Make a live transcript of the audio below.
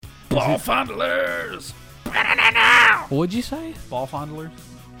Ball fondlers. What'd you say? Ball fondlers.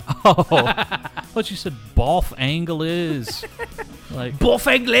 Oh, I thought you said Balf Angle is. Like,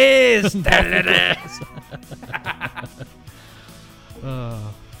 Bullfanglers.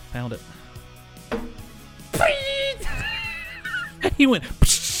 found it. He went.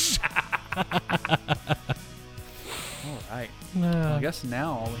 All right. Well, I guess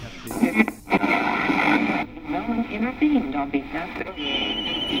now all we have to do. No one intervened on behalf of...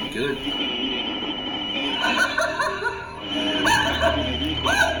 Good.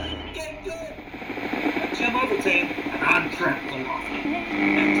 Get good. I'm Jim Overton, and I'm Trent Aloft.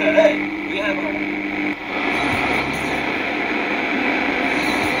 And today, we have a...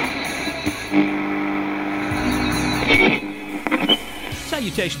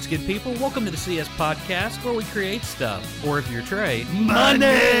 Salutations, good people. Welcome to the CS Podcast, where we create stuff. Or if you're Trey,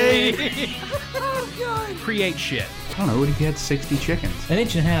 Money. create shit. I don't know, what if you had 60 chickens? An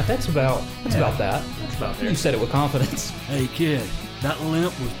inch and a half, that's about that. That's about there. You said it with confidence. Hey, kid, that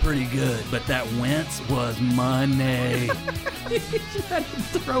limp was pretty good, but that wince was money.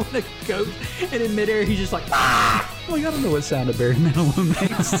 Throwing a coat, and in midair, he's just like, ah! Like, I don't know what sound a Barry Manilow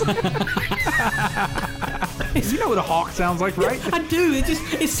makes. You know what a hawk sounds like, right? I do.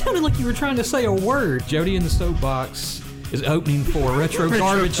 It sounded like you were trying to say a word. Jody in the Soapbox is opening for Retro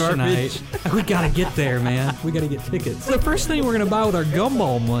Garbage tonight. We gotta get there, man. We gotta get tickets. The first thing we're gonna buy with our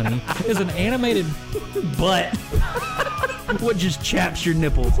gumball money is an animated butt. What just chaps your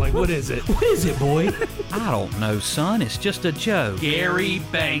nipples? Like, what is it? What is it, boy? I don't know, son. It's just a joke. Gary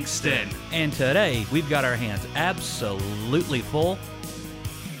Bankston. And today, we've got our hands absolutely full.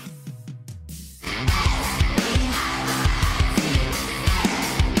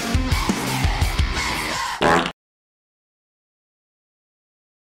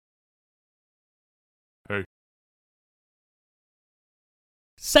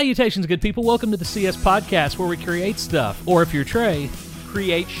 Salutations, good people. Welcome to the CS Podcast, where we create stuff. Or if you're Trey,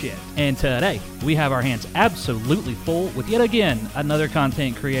 Create shit. and today we have our hands absolutely full with yet again another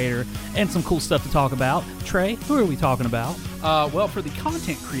content creator and some cool stuff to talk about. Trey, who are we talking about? Well, for the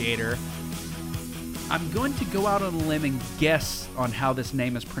content creator, I'm going to go out on a limb and guess on how this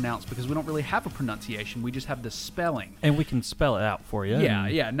name is pronounced because we don't really have a pronunciation. We just have the spelling. And we can spell it out for you.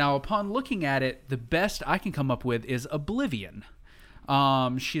 Yeah. Now, upon looking at it, the best I can come up with is Oblivion.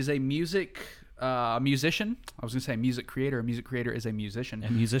 She's a musician. I was gonna say music creator. A music creator is a musician.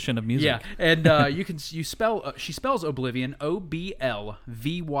 A musician of music. Yeah, and she spells Oblivion Oblvyn.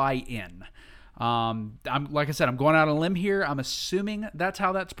 I'm like I said, I'm going out on a limb here. I'm assuming that's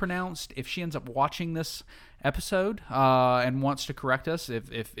how that's pronounced. If she ends up watching this episode and wants to correct us,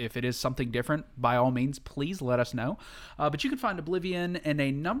 if it is something different, by all means, please let us know. But you can find Oblivion in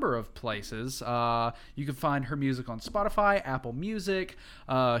a number of places. You can find her music on Spotify, Apple Music.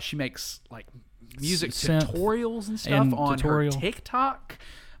 She makes like music Synth tutorials and stuff and on tutorial. her TikTok.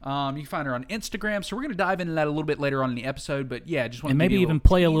 You can find her on Instagram. So we're going to dive into that a little bit later on in the episode. But yeah, just want And to maybe give you even a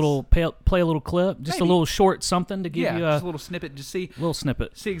play a tease. little clip, just Maybe. a little short something to give you just a a little snippet, just see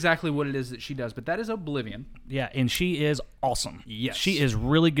snippet. exactly what it is that she does. But that is Oblivion. Yeah, and she is awesome. Yes. She is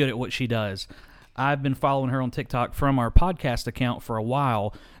really good at what she does. I've been following her on TikTok from our podcast account for a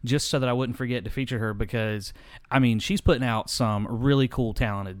while just so that I wouldn't forget to feature her because, I mean, she's putting out some really cool,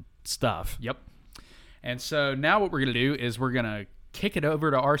 talented stuff. Yep. And so now what we're going to do is we're going to kick it over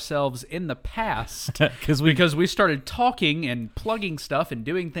to ourselves in the past because we started talking and plugging stuff and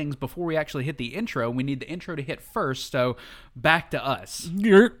doing things before we actually hit the intro. We need the intro to hit first, so back to us.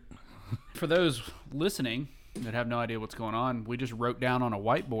 For those listening that have no idea what's going on, we just wrote down on a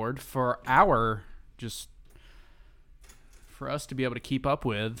whiteboard for us to be able to keep up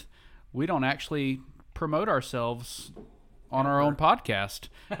with. We don't actually promote ourselves on our own podcast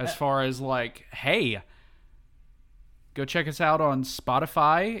as far as like, hey, go check us out on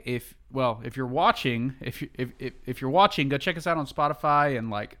Spotify. If you're watching, if you're watching, go check us out on Spotify and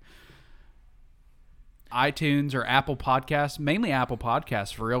like iTunes or Apple Podcasts, mainly Apple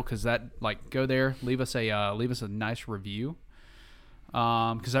Podcasts for real, because that like go there, leave us a nice review,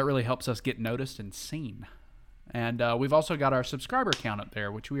 because that really helps us get noticed and seen. And we've also got our subscriber count up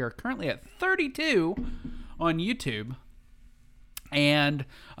there, which we are currently at 32 on YouTube. And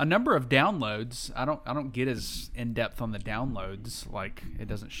a number of downloads. I don't get as in depth on the downloads. Like it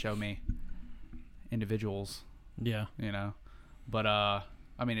doesn't show me individuals. Yeah. You know, but I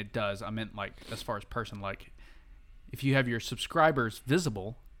mean it does. I meant like as far as person, like if you have your subscribers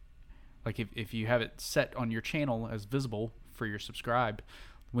visible, like if you have it set on your channel as visible for your subscribe,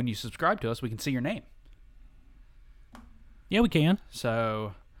 when you subscribe to us, we can see your name. Yeah, we can.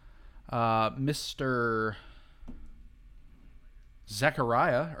 So, Mr.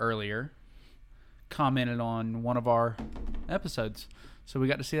 Zechariah earlier commented on one of our episodes. So we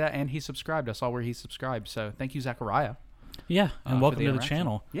got to see that, and he subscribed. I saw where he subscribed. So thank you, Zechariah. Yeah, and for welcome the to the interaction.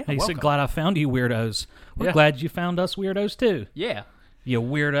 channel. Yeah, he welcome. said, glad I found you weirdos. We're Yeah. glad you found us weirdos too. Yeah. You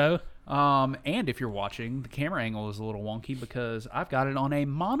weirdo. And if you're watching, the camera angle is a little wonky because I've got it on a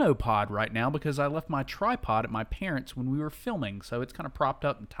monopod right now because I left my tripod at my parents' when we were filming. So it's kind of propped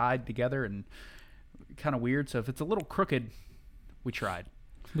up and tied together and kind of weird. So if it's a little crooked, we tried.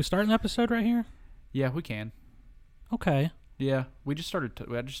 We start an episode right here? Yeah, we can. Okay. Yeah, we just started.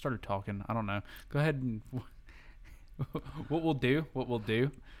 I just started talking. I don't know. Go ahead and what we'll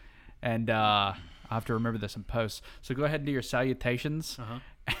do, and I have to remember this in post. So go ahead and do your salutations,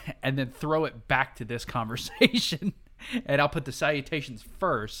 and then throw it back to this conversation, and I'll put the salutations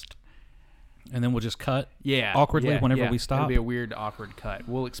first. And then we'll just cut Yeah, awkwardly yeah, whenever yeah. we stop. It'll be a weird, awkward cut.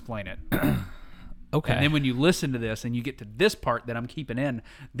 We'll explain it. Okay. And then when you listen to this and you get to this part that I'm keeping in,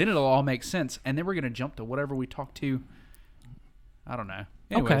 then it'll all make sense. And then we're going to jump to whatever we talk to. I don't know.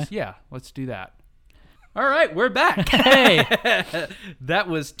 Anyways, Okay. yeah, let's do that. All right, we're back. Hey. That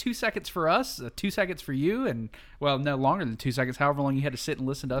was 2 seconds for us, 2 seconds for you, and, well, no longer than 2 seconds, however long you had to sit and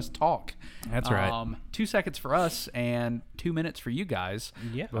listen to us talk. That's right. 2 seconds for us and 2 minutes for you guys.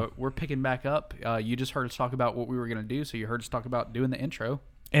 Yeah. But we're picking back up. You just heard us talk about what we were going to do, so you heard us talk about doing the intro.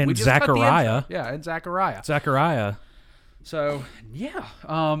 And We just cut the intro. Zechariah. Yeah, and Zechariah. Zechariah. So, yeah.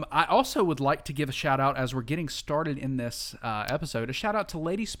 I also would like to give a shout out as we're getting started in this episode. A shout out to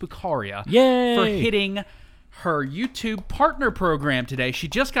Lady Spookaria Yay! for hitting her YouTube partner program today. She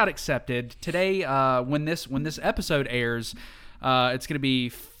just got accepted. Today, when this episode airs, it's going to be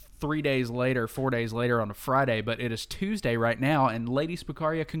 4 days later on a Friday, but it is Tuesday right now. And Lady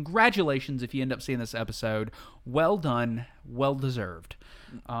Spookaria, congratulations if you end up seeing this episode. Well done. Well deserved.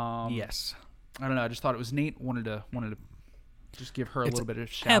 Yes. I don't know. I just thought it was neat. Wanted to just give her a little bit of a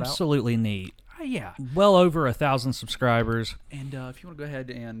shout out. Absolutely neat. Yeah. Well over 1,000 subscribers. And if you want to go ahead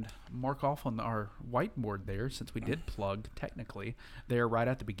and mark off on our whiteboard there, since we did plug technically there right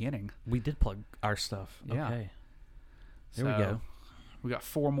at the beginning. We did plug our stuff. Yeah. Okay. There we So, go. We got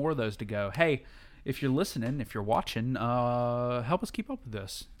 4 more of those to go. Hey, if you're listening, if you're watching, help us keep up with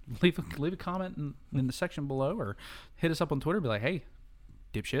this. Leave a comment in the section below, or hit us up on Twitter. Be like, hey,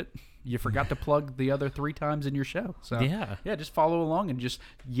 dipshit, you forgot to plug the other 3 times in your show. So Yeah. just follow along and just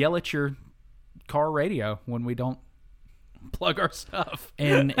yell at your car radio when we don't plug our stuff.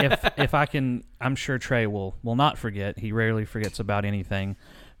 And if I can, I'm sure Trey will not forget. He rarely forgets about anything.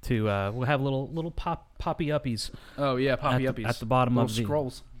 We'll have little poppy uppies. Oh yeah, poppy uppies at the bottom little of the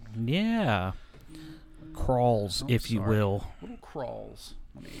scrolls. Yeah. Crawls, if you Sorry. will. Little crawls.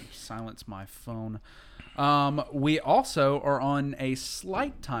 Let me silence my phone. We also are on a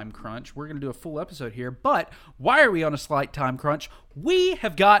slight time crunch. We're going to do a full episode here, but why are we on a slight time crunch? We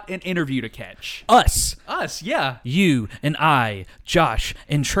have got an interview to catch. Us, Yeah. you and I, Josh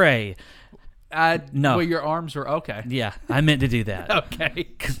and Trey. No. Well, your arms are okay. Yeah, I meant to do that. Okay.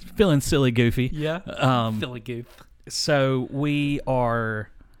 Feeling silly, goofy. Yeah. Silly goof. So we are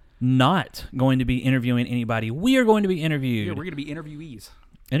not going to be interviewing anybody. We are going to be interviewed. Yeah, we're going to be interviewees.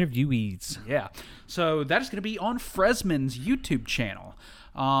 Interviewees. Yeah. So that is going to be on Fresman's YouTube channel.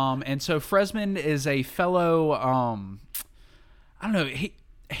 And so Fresman is a fellow, I don't know,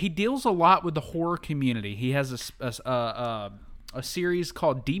 he deals a lot with the horror community. He has a series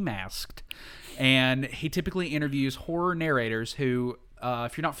called Demasked, and he typically interviews horror narrators who,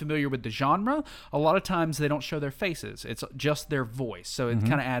 if you're not familiar with the genre, a lot of times they don't show their faces. It's just their voice. So it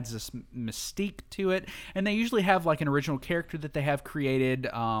kind of adds this mystique to it. And they usually have like an original character that they have created,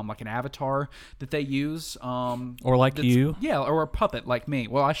 like an avatar that they use. Or like you. Yeah, or a puppet like me.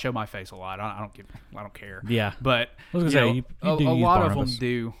 Well, I show my face a lot. I don't care. Yeah. But I was gonna say, you do a use lot of them Barnabas.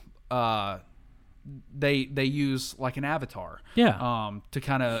 do. They use like an avatar, to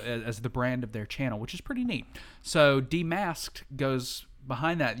kind of as the brand of their channel, which is pretty neat. So Demasked goes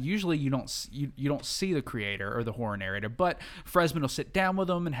behind that. Usually you don't see the creator or the horror narrator, but Fresman will sit down with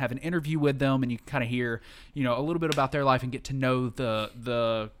them and have an interview with them, and you can kind of hear a little bit about their life and get to know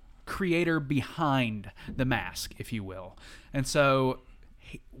the creator behind the mask, if you will. And so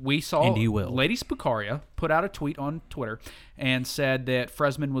we saw And you will. Lady Spookaria put out a tweet on Twitter and said that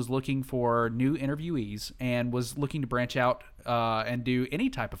Fresman was looking for new interviewees and was looking to branch out and do any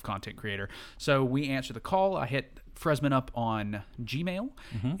type of content creator. So we answered the call. I hit Fresman up on Gmail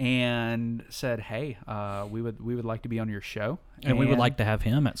and said, hey, we would like to be on your show. And we would like to have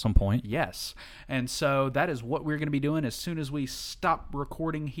him at some point. Yes. And so that is what we're going to be doing as soon as we stop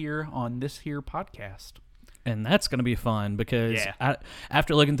recording here on this here podcast. And that's going to be fun because Yeah.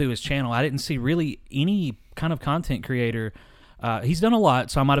 after looking through his channel, I didn't see really any kind of content creator He's done a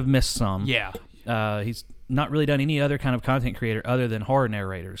lot, so I might have missed some. Yeah. He's not really done any other kind of content creator other than horror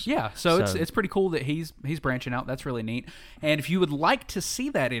narrators. Yeah, so it's pretty cool that he's branching out. That's really neat. And if you would like to see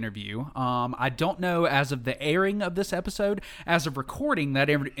that interview, I don't know as of the airing of this episode. As of recording, that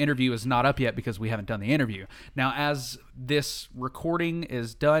interview is not up yet because we haven't done the interview. Now, as this recording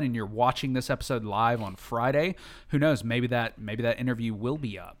is done and you're watching this episode live on Friday, who knows? Maybe that interview will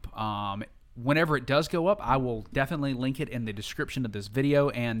be up. Whenever it does go up, I will definitely link it in the description of this video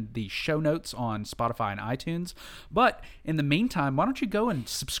and the show notes on Spotify and iTunes. But in the meantime, why don't you go and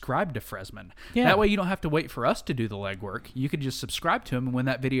subscribe to Fresman? Yeah. That way you don't have to wait for us to do the legwork. You can just subscribe to him, and when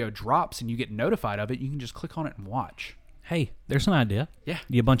that video drops and you get notified of it, you can just click on it and watch. Hey, there's an idea. Yeah.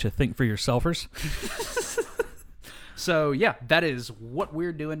 You bunch of think for yourselfers. So, yeah, that is what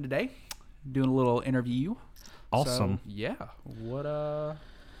we're doing today. Doing a little interview. Awesome. So, yeah.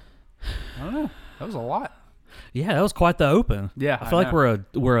 I don't know. That was a lot. Yeah, that was quite the open. Yeah, I feel I like know.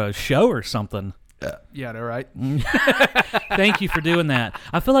 we're a show or something. Yeah, I know, right? Thank you for doing that.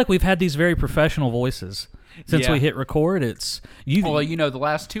 I feel like we've had these very professional voices since Yeah. we hit record. It's you. Well, you know, the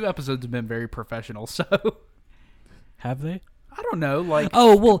last 2 episodes have been very professional, so have they? I don't know. Like,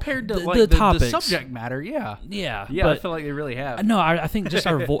 Oh, well, compared to the like the topics. subject matter, yeah. Yeah, Yeah, I but feel like they really have. no, I think just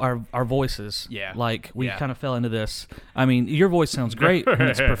our voices. Yeah. like we Yeah. kind of fell into this. I mean, your voice sounds great when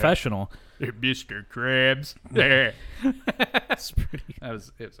it's professional. Mr. Krabs. There. It's pretty. It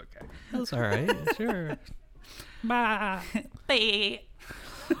was okay. That's all right. Sure. Bye.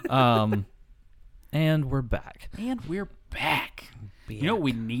 And we're back. And we're back. You know what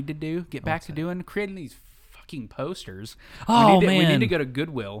we need to do? Get back to doing? Creating these fucking posters. Oh, we man. need to go to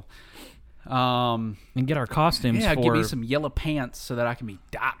Goodwill. And get our costumes Yeah, for. give me some yellow pants so that I can be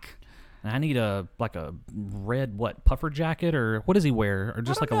Doc. I need a red puffer jacket, or what does he wear, or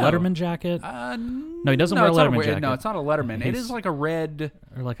just like don't a know. Letterman jacket, No, he doesn't wear a it's not Letterman jacket. No, it's not a Letterman. It He's- is like a red.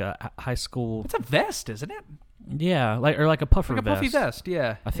 or like a high school. It's a vest, isn't it? Yeah, like a puffer Like a puffy vest.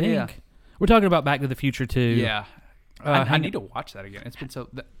 Yeah, I think Yeah. we're talking about Back to the Future too. Yeah. I hang- need to watch that again. It's been so.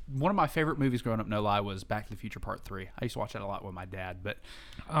 One of my favorite movies growing up, no lie, was Back to the Future Part 3. I used to watch that a lot with my dad. But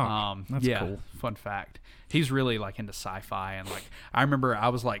that's yeah, cool. Fun fact. He's really like into sci-fi, and like I remember I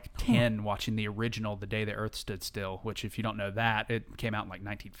was like 10 watching the original The Day the Earth Stood Still, which if you don't know that, it came out in like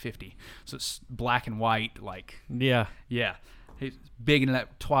 1950. So it's black and white. Like Yeah. yeah, he's big into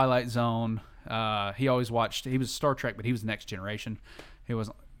that Twilight Zone. He always watched. He was Star Trek, but he was Next Generation. He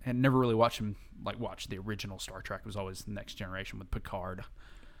wasn't. And never really watched him watch the original Star Trek. It was always the Next Generation with Picard.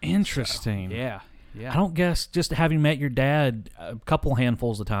 Interesting. Yeah, I don't guess just having met your dad a couple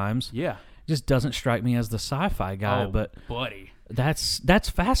handfuls of times Yeah. just doesn't strike me as the sci-fi guy, Oh, but buddy. that's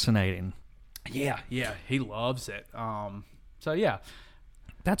fascinating. Yeah, he loves it. So yeah,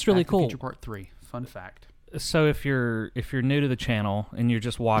 That's really Back to the cool. Future Part 3. Fun fact. So if you're new to the channel and you're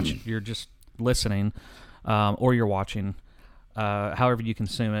just watching, you're just listening, or you're watching, however you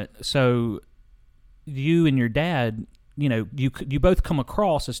consume it. So you and your dad, you know, you both come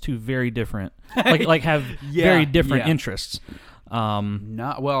across as two very different, like have very different yeah. interests.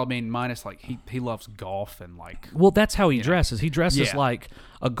 Not well. I mean, minus like he loves golf and like. Well, that's how he dresses. He dresses Yeah. like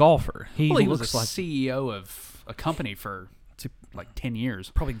a golfer. He Well, he was looks a like CEO of a company for like 10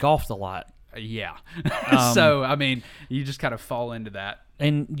 years. probably golfed a lot. Yeah. So I mean, you just kind of fall into that.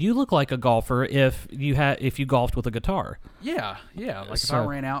 And you look like a golfer if you golfed with a guitar. Yeah. Like if I So-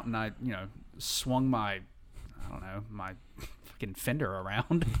 ran out and I swung my my fucking fender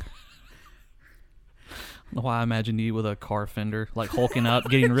around. Why I imagine you with a car fender, like hulking up,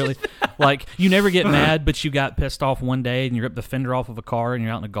 getting really, like you never get mad, but you got pissed off one day and you ripped the fender off of a car and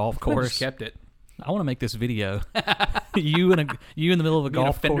you're out in a golf I course. just kept it. I want to make this video. you in the middle of a Being a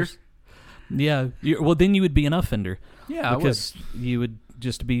golf fender? course. Yeah. Well, then you would be an offender. Yeah, I would. because you would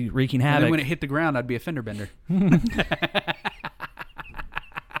just be wreaking And havoc. then when it hit the ground, I'd be a fender bender.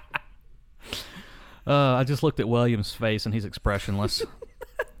 I just looked at William's face and he's expressionless.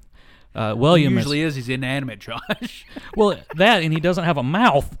 William Usually is. He's inanimate, Josh. well, that and he doesn't have a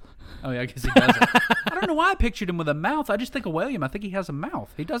mouth. Oh yeah, I guess he doesn't. I don't know why I pictured him with a mouth. I just think of William. I think he has a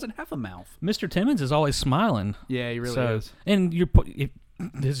mouth. He doesn't have a mouth. Mr. Timmons is always smiling. Yeah, he really So- is. And if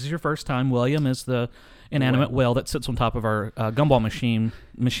this is your first time, William is the inanimate whale that sits on top of our gumball machine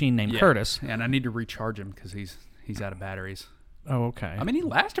named Yeah. Curtis. And I need to recharge him because he's out of batteries. Oh, okay. I mean, he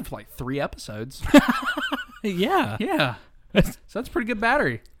lasted for like 3 episodes. yeah. Yeah, so that's a pretty good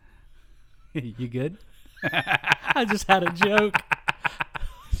battery. You good? I just had a joke.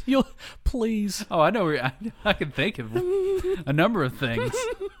 You'll please. Oh, I know. I can think of a number of things.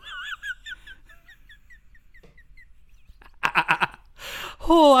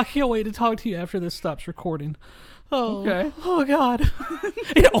 Oh, I can't wait to talk to you after this stops recording. Oh, Okay. Oh God.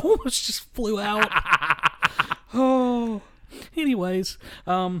 It almost just flew out. Oh. Anyways,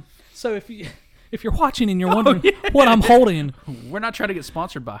 so if you're watching and you're wondering what I'm holding, We're not trying to get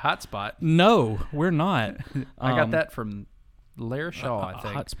sponsored by Hotspot. no, we're not. I got that from Lara Shaw, I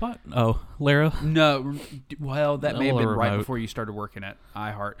think. Hotspot. Oh, Lara. No, well, that may have been Lara right remote. before you started working at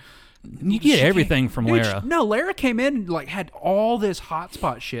iHeart. You get She everything came- from Dude, Lara. No, Lara came in and like had all this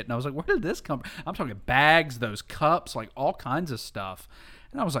Hotspot shit, and I was like, where did this come from? I'm talking bags, those cups, like all kinds of stuff.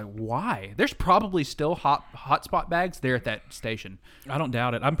 And I was like, why? There's probably still Hotspot bags there at that station. I don't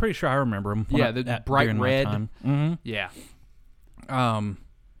doubt it. I'm pretty sure I remember them. Yeah, the bright red. Yeah.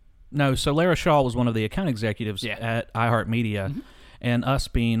 No, so Lara Shaw was one of the account executives Yeah. at iHeartMedia, and us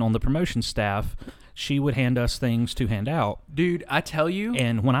being on the promotion staff, she would hand us things to hand out. Dude, I tell you,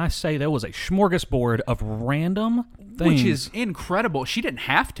 And when I say there was a smorgasbord of random things, which is incredible. She didn't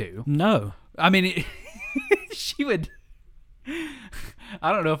have to. no, I mean, she would.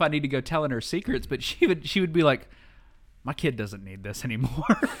 I don't know if I need to go telling her secrets, but she would be like, "My kid doesn't need this anymore."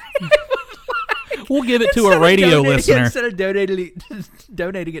 we'll give it to a radio listener. Instead of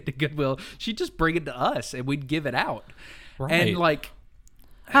donating it to Goodwill, she'd just bring it to us and we'd give it out. Right. And like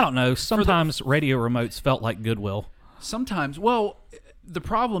I don't know. Sometimes radio remotes felt like Goodwill. sometimes, well, the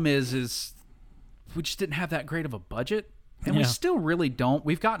problem is we just didn't have that great of a budget, and we Yeah. still really don't.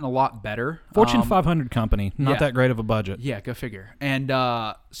 We've gotten a lot better. Fortune 500 company, not yeah. that great of a budget. Yeah, go figure. And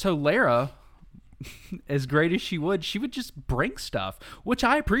so Lara, as great as she would just bring stuff, which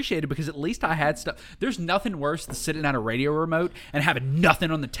I appreciated because at least I had stuff. There's nothing worse than sitting at a radio remote and having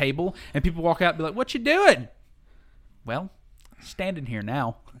nothing on the table, and people walk out and be like, "What you doing?" Well, standing here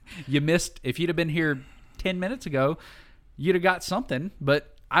now. You missed. If you'd have been here 10 minutes ago, you'd have got something,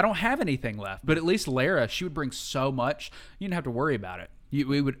 but I don't have anything left. But at least Lara, she would bring so much, you didn't have to worry about it.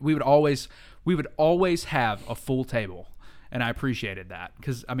 We would always have a full table. And I appreciated that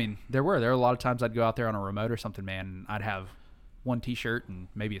because, I mean, there were a lot of times I'd go out there on a remote or something, man, and I'd have one T-shirt and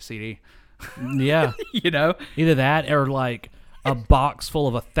maybe a CD, Yeah. you know? Either that or like a box full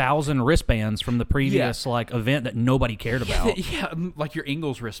of 1,000 wristbands from the previous like event that nobody cared about. Yeah, like your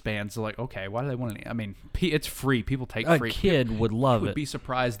Ingles wristbands. Like, okay, why do they want any? I mean, it's free. People take A free. kid would love would it. be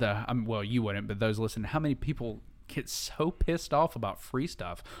surprised, well, you wouldn't, but those listening, how many people get so pissed off about free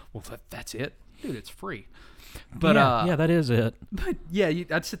stuff? Well, that's it? Dude, it's free. But yeah, that is it. But yeah,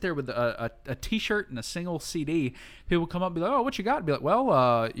 I'd sit there with a T-shirt and a single CD. People would come up and be like, "Oh, what you got?" I'd be like,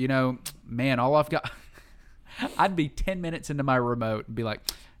 "Well, man, all I've got." I'd be 10 minutes into my remote and be like,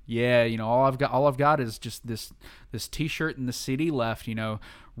 "Yeah, all I've got is just this T-shirt and the CD left.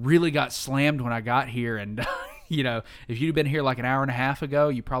 Really got slammed when I got here, and if you'd been here like an hour and a half ago,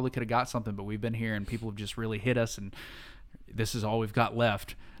 you probably could have got something. But we've been here, and people have just really hit us, and this is all we've got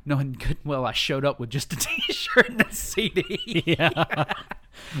left." Knowing good well I showed up with just a T-shirt and a CD. Yeah.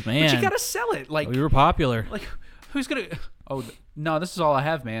 Man. But you gotta sell it. Like, we were popular. like who's gonna? Oh no, this is all I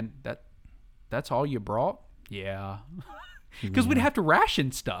have, man. That's all you brought? Yeah. Because we'd have to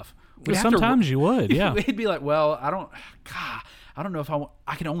ration stuff. We'd have to- Sometimes you would, yeah. It'd be like, well, I don't know if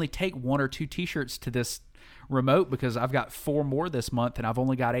I can only take 1 or 2 T-shirts to this remote because I've got 4 more this month and I've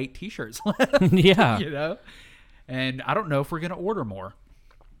only got 8 T-shirts left. Yeah. And I don't know if we're gonna order more.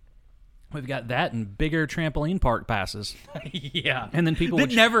 We've got that and bigger trampoline park passes. Yeah, And then people that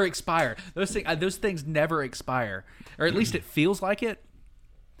would- never expire. Those things never expire, or at least it feels like it.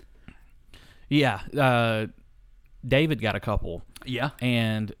 Yeah. David got a couple. Yeah.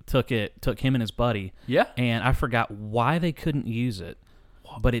 And took him and his buddy. Yeah. And I forgot why they couldn't use it,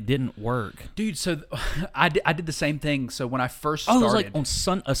 but it didn't work. Dude, so I did the same thing. So when I first started, Oh, it was like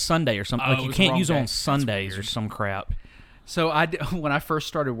on a Sunday or something. Oh, Like it you was can't wrong use it day. on That's Sundays or weird. some crap. so when I first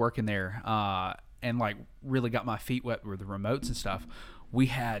started working there, and like really got my feet wet with the remotes and stuff, we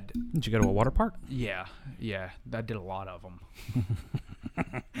had Did you go to a water park? yeah, I did a lot of them.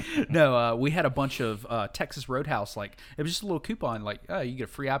 No, we had a bunch of Texas Roadhouse. Like it was just a little coupon, like you get a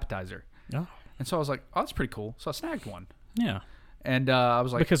free appetizer. Oh. And so I was like, oh, that's pretty cool. So I snagged one, Yeah. and I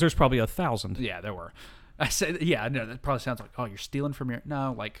was like, Because there's probably 1,000. yeah, there were. I said, yeah, no, that probably sounds like, oh, you're stealing from your.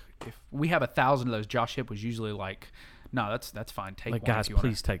 No, like if we have 1,000 of those, Josh Hip was usually like, no, that's fine. Take Like, one guys, if you wanna.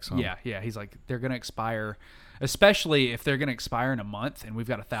 please take some. Yeah. He's like, they're gonna expire, especially if they're gonna expire in a month, and we've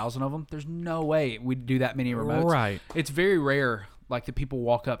got 1,000 of them. There's no way we'd do that many remotes. Right. It's very rare, like that people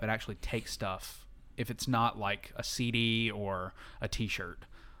walk up and actually take stuff if it's not like a CD or a T-shirt.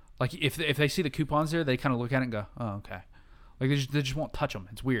 Like if they see the coupons there, they kind of look at it and go, oh, okay. Like they just won't touch them.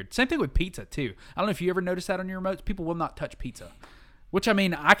 It's weird. Same thing with pizza too. I don't know if you ever noticed that on your remotes. People will not touch pizza, which I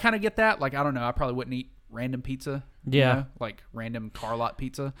mean, I kind of get that. Like I don't know. I probably wouldn't eat random pizza. Yeah. Like random car lot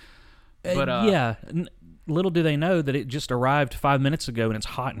pizza. But yeah. little do they know that it just arrived 5 minutes ago and it's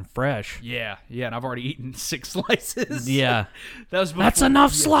hot and fresh. Yeah, and I've already eaten 6 slices. Yeah. That was before, That's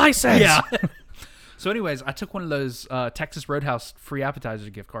enough slices. Yeah. So anyways, I took one of those Texas Roadhouse free appetizer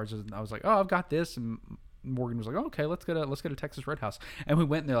gift cards, and I was like, oh, I've got this, and Morgan was like, oh, okay, let's go to Texas Roadhouse. And we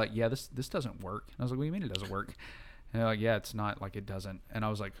went, and they're like, yeah, this doesn't work. And I was like, what do you mean it doesn't work? And they're like, yeah, it's not, like, it doesn't. And I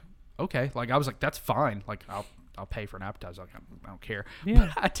was like, okay. Like, I was like, that's fine. Like, I'll pay for an appetizer. Like, I don't care.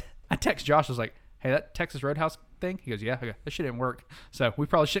 Yeah. But I text Josh. I was like, hey, that Texas Roadhouse thing? He goes, yeah. I go, that shit didn't work. So we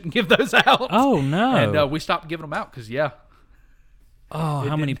probably shouldn't give those out. Oh, no. And we stopped giving them out because, yeah. Oh,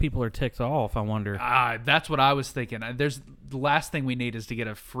 how many people are ticked off, I wonder. That's what I was thinking. There's the last thing we need is to give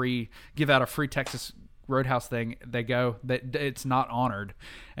out a free Texas Roadhouse thing. They go that it's not honored,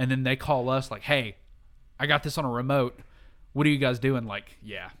 and then they call us like, "Hey, I got this on a remote. What are you guys doing?" Like,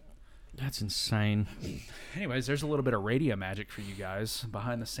 yeah. That's insane. Anyways, there's a little bit of radio magic for you guys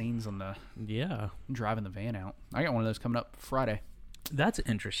behind the scenes on the driving the van out. I got one of those coming up Friday. That's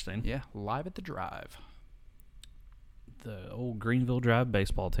interesting. Yeah, live at the drive. The old Greenville Drive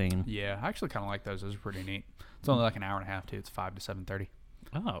baseball team. Yeah, I actually kind of like those. Those are pretty neat. It's only like an hour and a half too. It's 5 to 7:30.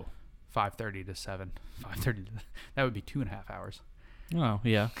 Oh. 5:30 to 7. 5:30 to, that would be 2.5 hours. Oh,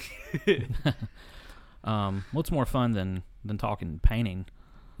 yeah. What's more fun than talking painting?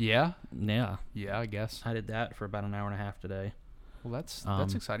 Yeah, Yeah. yeah, I guess. I did that for about an hour and a half today. Well,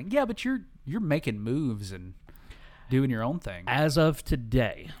 that's exciting. Yeah, but you're making moves and doing your own thing. As of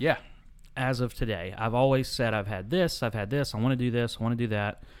today, Yeah, I've always said I've had this, I want to do this, I want to do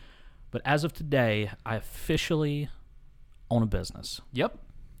that. But as of today, I officially own a business. yep.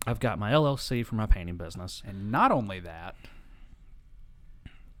 I've got my LLC for my painting business. And not only that,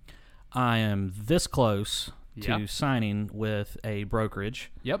 I am this close to Yeah. signing with a brokerage,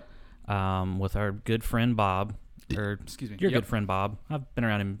 yep. with our good friend Bob. Or Excuse me. your Yep. good friend Bob. I've been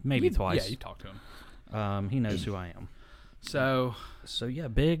around him maybe twice. Yeah, you talked to him. He knows who I am. So So yeah,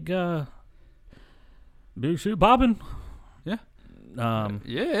 big shoot bobbing. yeah,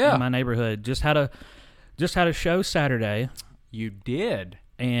 In my neighborhood. Just had a show Saturday, you did.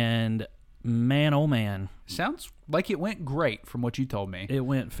 and man, oh man, Sounds like it went great from what you told me. it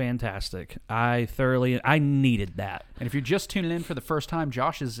went fantastic. I needed that. And if you're just tuning in for the first time,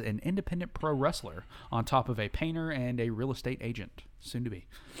 Josh is an independent pro wrestler on top of a painter and a real estate agent, soon to be.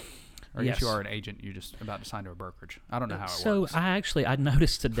 Or I guess Yes. you are an agent. You're just about to sign to a brokerage. I don't know how it So works. I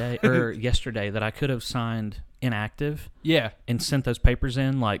noticed today or yesterday that I could have signed inactive Yeah. and sent those papers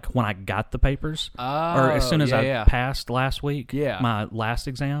in like when I got the papers, or as soon as I passed last week. Yeah. My last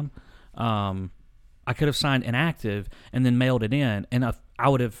exam, I could have signed inactive and then mailed it in, and I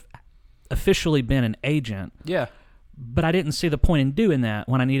would have officially been an agent. Yeah. But I didn't see the point in doing that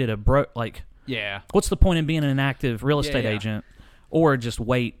when I needed like. Yeah. What's the point in being an active real estate yeah. agent, or just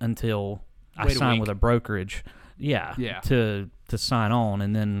wait until I Wait a sign week. with a brokerage? Yeah. Yeah. To sign on,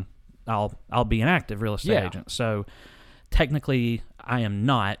 and then I'll be an active real estate Yeah. agent. So technically, I am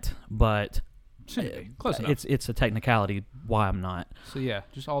not, but Soon to be. Close enough. it's a technicality why I'm not. So yeah,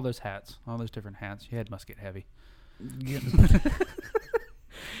 just all those hats, all those different hats. Your head must get heavy.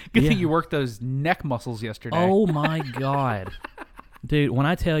 Good Yeah. thing you worked those neck muscles yesterday. Oh my god. Dude, when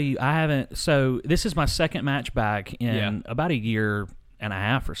I tell you I haven't, so this is my second match back in Yeah. about a year and a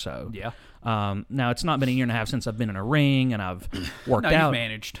half or so. Yeah. Now it's not been a year and a half since I've been in a ring and I've worked No, you've out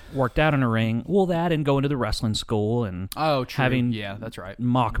managed. worked out in a ring. Well, that and going to the wrestling school and Oh, true. having yeah, that's right.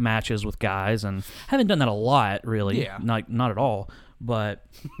 mock matches with guys, and haven't done that a lot really. Yeah. Not at all. But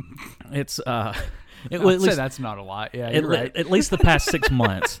it's I'd at least say that's not a lot. Yeah, you're right. at least the past 6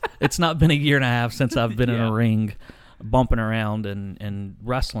 months. It's not been a year and a half since I've been in Yeah. a ring, bumping around and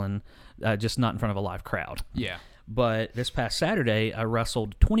wrestling, just not in front of a live crowd. Yeah. But this past Saturday, I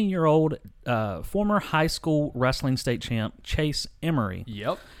wrestled 20-year-old former high school wrestling state champ Chase Emery.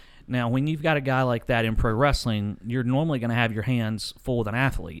 Yep. Now, when you've got a guy like that in pro wrestling, you're normally going to have your hands full with an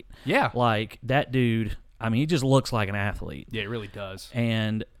athlete. Yeah. Like, that dude, I mean, he just looks like an athlete. Yeah, it really does.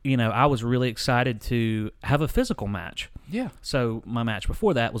 And, I was really excited to have a physical match. Yeah. So my match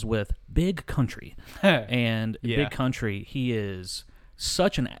before that was with Big Country. And Yeah. Big Country, he is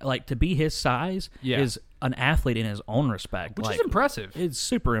such to be his size Yeah. is an athlete in his own respect. Which is impressive. It's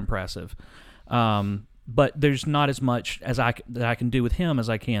super impressive. But there's not as much as that I can do with him as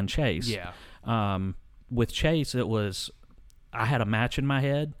I can Chase. Yeah. With Chase, I had a match in my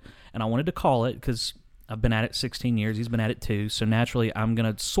head, and I wanted to call it because I've been at it 16 years. He's been at it too. So naturally, I'm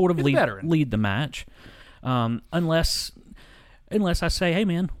going to sort of He's a veteran. lead the match. Unless I say, hey,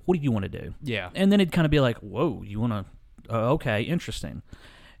 man, what do you want to do? Yeah. And then it'd kind of be like, whoa, you want to, okay, interesting.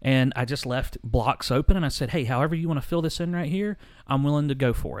 And I just left blocks open, and I said, hey, however you want to fill this in right here, I'm willing to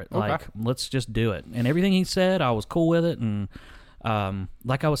go for it. Okay. Like, let's just do it. And everything he said, I was cool with it. And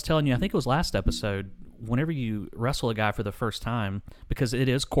like I was telling you, I think it was last episode, whenever you wrestle a guy for the first time, because it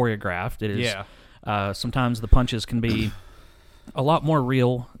is choreographed, it is sometimes the punches can be a lot more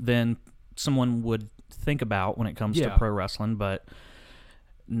real than someone would think about when it comes to pro wrestling. But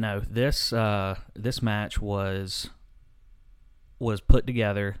no, this match was put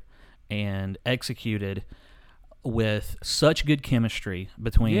together and executed with such good chemistry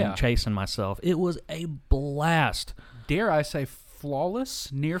between Chase and myself. It was a blast. Dare I say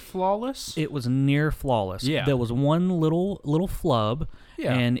flawless? Near flawless? It was near flawless. Yeah. There was one little flub,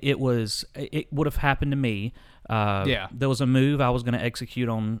 and it would have happened to me. There was a move I was going to execute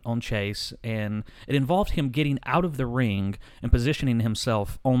on Chase, and it involved him getting out of the ring and positioning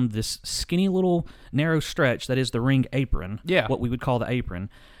himself on this skinny little narrow stretch that is the ring apron, what we would call the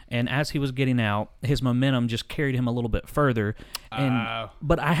apron. And as he was getting out, his momentum just carried him a little bit further.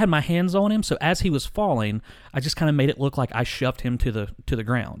 But I had my hands on him, so as he was falling, I just kind of made it look like I shoved him to the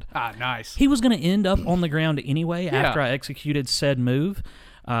ground. Ah, nice. He was going to end up on the ground anyway after I executed said move.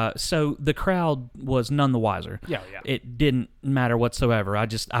 So the crowd was none the wiser. Yeah. It didn't matter whatsoever. I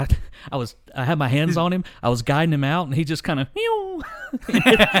had my hands on him. I was guiding him out, and he just kind of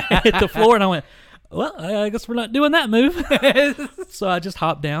hit the floor, and I went, well, I guess we're not doing that move. So I just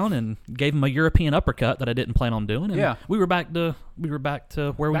hopped down and gave him a European uppercut that I didn't plan on doing. And we were back to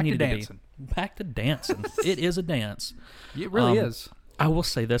where we needed to be. Back to dancing. It is a dance. It really is. I will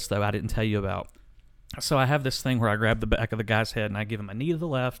say this though, I didn't tell you about. So I have this thing where I grab the back of the guy's head and I give him a knee to the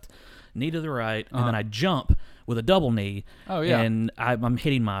left, knee to the right, and then I jump with a double knee. Oh yeah. And I'm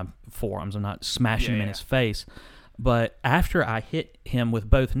hitting my forearms. I'm not smashing him in his face. But after I hit him with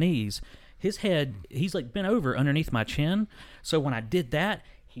both knees, his head, he's like bent over underneath my chin. So when I did that,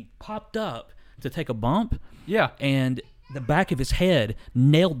 he popped up to take a bump. Yeah. And the back of his head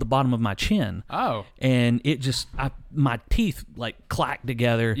nailed the bottom of my chin. Oh. And it just, my teeth like clacked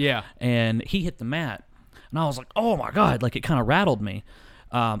together. Yeah. And he hit the mat. And I was like, oh my God, like it kind of rattled me.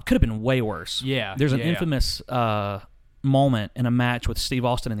 Could have been way worse. Yeah. There's an infamous moment in a match with Steve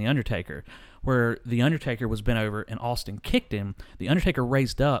Austin and The Undertaker where The Undertaker was bent over and Austin kicked him. The Undertaker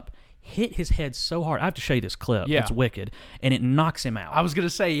raised up, hit his head so hard. I have to show you this clip. Yeah. It's wicked. And it knocks him out. I was going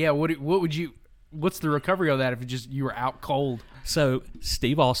to say, what's the recovery of that if you were out cold? So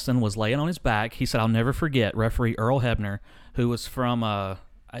Steve Austin was laying on his back. He said, I'll never forget referee Earl Hebner, who was from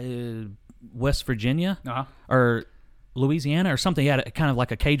West Virginia or Louisiana or something. He had a, kind of like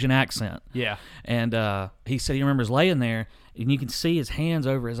a Cajun accent. Yeah. And he said he remembers laying there, and you can see his hands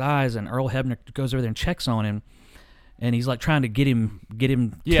over his eyes, and Earl Hebner goes over there and checks on him. And he's like trying to get him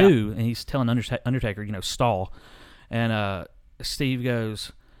too, and he's telling Undertaker, stall. And Steve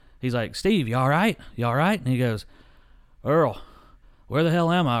goes, he's like, Steve, you all right? You all right? And he goes, Earl, where the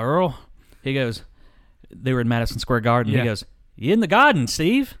hell am I, Earl? He goes, they were in Madison Square Garden. Yeah. He goes, you in the garden,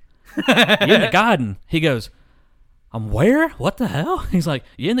 Steve? You in the garden? He goes, I'm where? What the hell? He's like,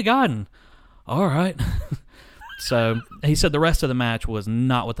 you in the garden? All right. So he said the rest of the match was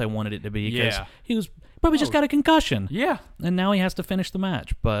not what they wanted it to be because he was probably just got a concussion. Yeah. And now he has to finish the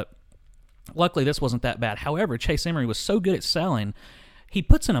match. But luckily this wasn't that bad. However, Chase Emery was so good at selling, he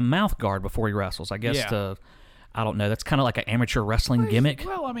puts in a mouth guard before he wrestles. I guess I don't know, that's kind of like an amateur wrestling gimmick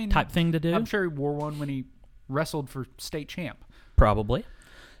type thing to do. I'm sure he wore one when he wrestled for state champ. Probably.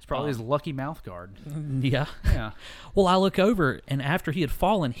 It's probably his lucky mouth guard. Yeah. Yeah. Well, I look over, and after he had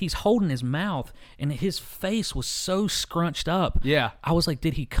fallen, he's holding his mouth, and his face was so scrunched up. Yeah. I was like,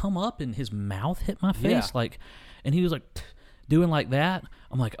 did he come up and his mouth hit my face? Yeah. Like, and he was like doing like that.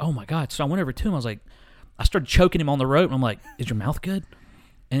 I'm like, oh my God. So I went over to him. I started choking him on the rope, and I'm like, is your mouth good?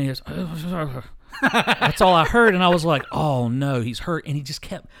 And he goes, that's all I heard. And I was like, oh no, he's hurt. And he just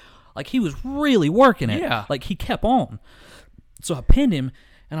kept, like, he was really working it. Yeah. Like, he kept on. So I pinned him,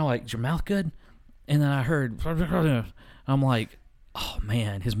 and I'm like, is your mouth good? And then I heard, I'm like, oh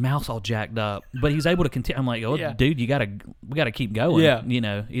man, his mouth's all jacked up. But he's able to continue. I'm like, dude, we gotta keep going.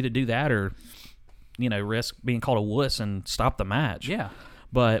 Yeah. Either do that or, risk being called a wuss and stop the match. Yeah.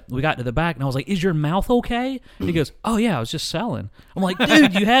 But we got to the back, and I was like, is your mouth okay? He goes, oh, yeah, I was just selling. I'm like,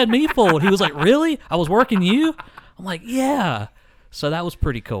 dude, you had me fooled. He was like, really? I was working you? I'm like, yeah. So that was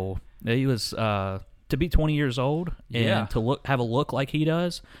pretty cool. He was, to be 20 years old and to have a look like he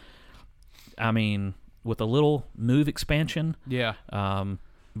does, I mean, with a little move expansion,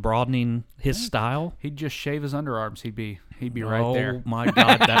 broadening his style. He'd just shave his underarms. He'd be right there. Oh, my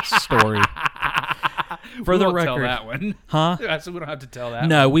God, that story. For the won't record, tell that one. huh? I said we don't have to tell that.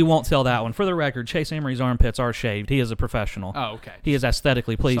 No, we won't tell that one. For the record, Chase Emery's armpits are shaved. He is a professional. Oh, okay. He is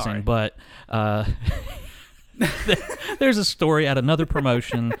aesthetically pleasing, Sorry. but there's a story at another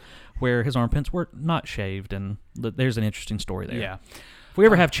promotion where his armpits were not shaved, and there's an interesting story there. Yeah. If we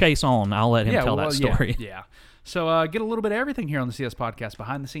ever have Chase on, I'll let him tell well, that story. Yeah. So get a little bit of everything here on the CS Podcast.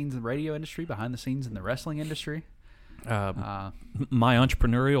 Behind the scenes in the radio industry, behind the scenes in the wrestling industry. My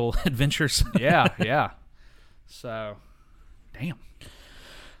entrepreneurial adventures. Yeah. So, damn.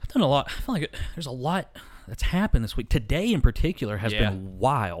 I've done a lot. I feel like there's a lot that's happened this week. Today in particular has Yeah. been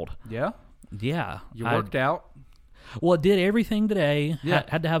wild. Yeah? Yeah. You worked out? Well, I did everything today. Yeah.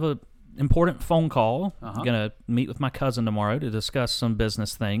 Had to have a important phone call. Uh-huh. I'm going to meet with my cousin tomorrow to discuss some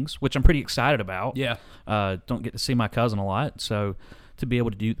business things, which I'm pretty excited about. Yeah. Don't get to see my cousin a lot, so to be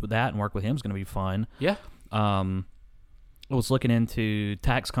able to do that and work with him is going to be fun. Yeah. I was looking into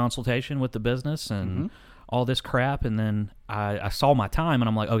tax consultation with the business and all this crap, and then I saw my time, and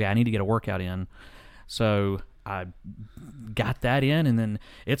I'm like, okay, I need to get a workout in. So I got that in, and then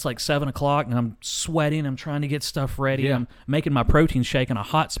it's like 7 o'clock, and I'm sweating. I'm trying to get stuff ready. Yeah. I'm making my protein shake in a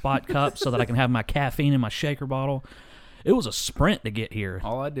hot spot cup so that I can have my caffeine in my shaker bottle. It was a sprint to get here.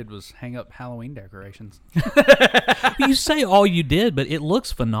 All I did was hang up Halloween decorations. You say all you did, but it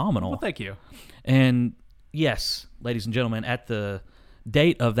looks phenomenal. Well, thank you. And yes, ladies and gentlemen, at the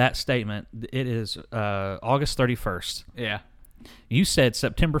date of that statement, it is August 31st. Yeah. You said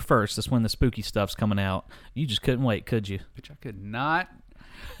September 1st is when the spooky stuff's coming out. You just couldn't wait, could you? Bitch, I could not.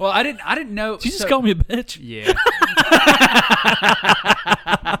 Well, I didn't know. Did you just call me a bitch? Yeah.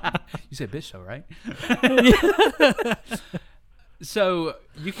 You said bitch, though, right? So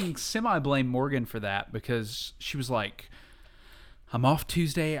you can semi-blame Morgan for that because she was like, I'm off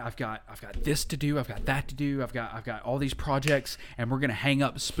Tuesday. I've got this to do. I've got that to do. I've got all these projects, and we're gonna hang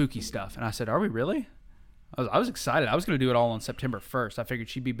up spooky stuff. And I said, are we really? I was excited. I was gonna do it all on September 1st. I figured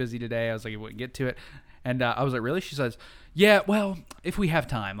she'd be busy today. I was like, I wouldn't get to it. And I was like, really? She says, yeah, well, if we have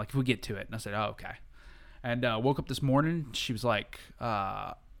time, like if we get to it. And I said, oh, okay. And woke up this morning. She was like,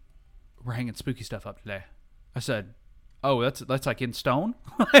 we're hanging spooky stuff up today. I said, oh, that's like in stone?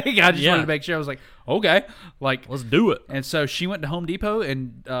 Like, I just wanted to make sure. I was like, okay. Like, Let's do it. and so she went to Home Depot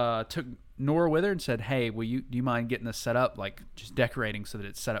and took Nora with her and said, hey, do you mind getting this set up, like just decorating so that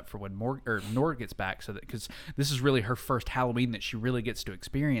it's set up for when Nora gets back, so that, because this is really her first Halloween that she really gets to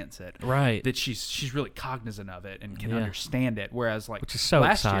experience it. Right. That she's really cognizant of it and can Yeah. understand it. Whereas like, Which is so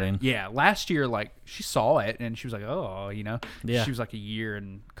last exciting. last year, like she saw it and she was like, oh, Yeah. she was like a year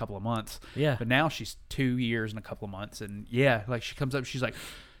and a couple of months. Yeah. But now she's 2 years and a couple of months. And yeah, like she comes up, she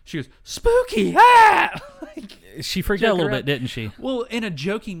goes, spooky, ah! Like, She freaked out a little around. bit, didn't she? well, in a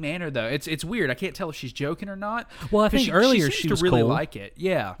joking manner, though. It's weird. I can't tell if she's joking or not. Well, I 'Cause think earlier seems she to was really cool. like it.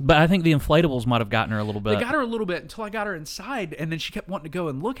 Yeah. But I think the inflatables might have gotten her a little bit. They got her a little bit until I got her inside, and then she kept wanting to go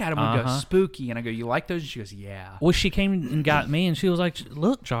and look at them and go, Uh-huh. spooky. And I go, you like those? And she goes, yeah. Well, she came and got me, and she was like,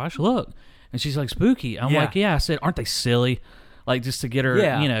 look, Josh, look. And she's like, spooky. I'm Yeah. like, yeah. I said, aren't they silly? Like, just to get her,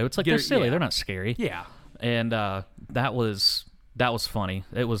 Yeah. it's like Get they're her- silly. yeah. They're not scary. Yeah. And that was funny.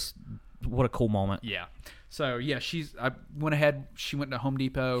 It was, what a cool moment. Yeah. So, yeah, I went ahead. She went to Home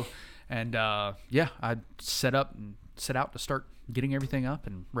Depot, and, I set out to start getting everything up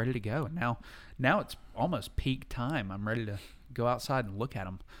and ready to go. And now it's almost peak time. I'm ready to go outside and look at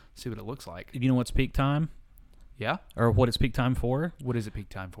them, see what it looks like. You know what's peak time? Yeah? Or what it's peak time for? What is it peak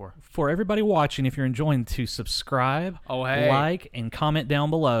time for? For everybody watching, if you're enjoying, to subscribe, Oh, hey. like, and comment down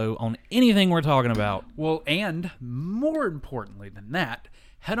below on anything we're talking about. Well, and more importantly than that,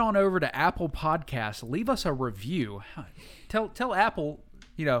 head on over to Apple Podcasts. Leave us a review. Tell Apple,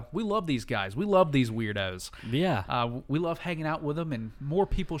 we love these guys. We love these weirdos. Yeah. We love hanging out with them, and more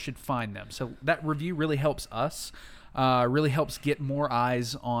people should find them. So that review really helps us, really helps get more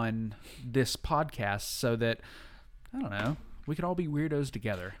eyes on this podcast so that, I don't know, we could all be weirdos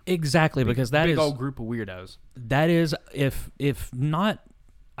together. Exactly, because Big old group of weirdos. that is, if not,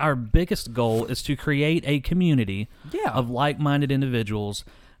 our biggest goal is to create a community Yeah. of like-minded individuals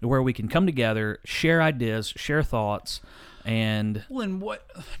where we can come together, share ideas, share thoughts, and Well, and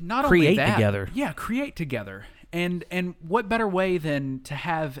not Create only that, together. Yeah, create together. And what better way than to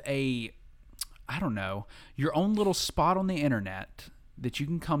have your own little spot on the internet that you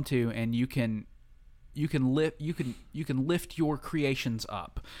can come to, and you can lift your creations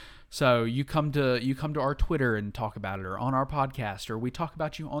up. So you come to our Twitter and talk about it, or on our podcast, or we talk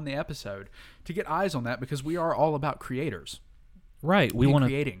about you on the episode, to get eyes on that, because we are all about creators. right. We and want to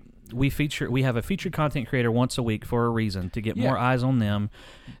creating. we have a featured content creator once a week for a reason, to get more Yeah. eyes on them,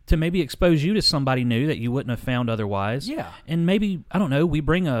 to maybe expose you to somebody new that you wouldn't have found otherwise. Yeah. And maybe, I don't know, we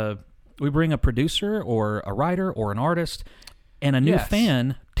bring a We bring a producer or a writer or an artist and a new Yes.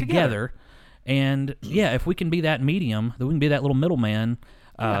 fan together. And yeah, if we can be that medium, then we can be that little middleman.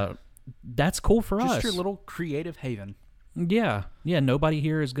 That's cool for us. Just your little creative haven. Yeah. Nobody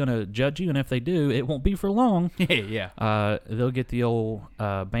here is gonna judge you, and if they do, it won't be for long. Yeah. They'll get the old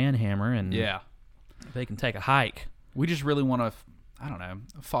band hammer, and Yeah. they can take a hike. We just really want to, I don't know,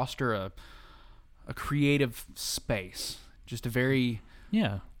 foster a creative space. Just a very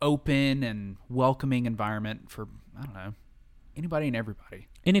Yeah. open and welcoming environment for, I don't know, anybody and everybody.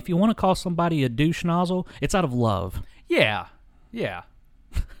 And if you want to call somebody a douche nozzle, it's out of love. Yeah. Yeah.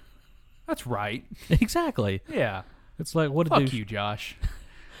 That's right. Exactly. Yeah. It's like, what a Fuck douche. you, Josh.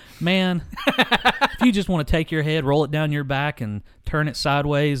 Man, if you just want to take your head, roll it down your back, and turn it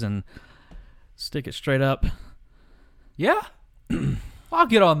sideways and stick it straight up. Yeah? I'll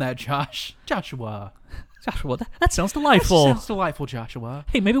get on that, Joshua. Joshua, that sounds delightful. Sounds delightful, Joshua.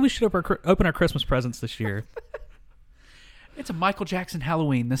 Hey, maybe we should open our Christmas presents this year. It's a Michael Jackson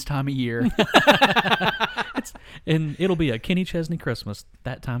Halloween this time of year. And it'll be a Kenny Chesney Christmas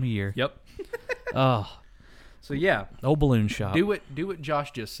that time of year. Yep. Oh, So yeah, old balloon shop. do what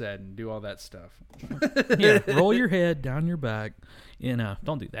Josh just said and do all that stuff. Yeah, roll your head down your back.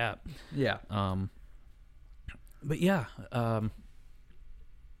 Don't do that. Yeah. But yeah,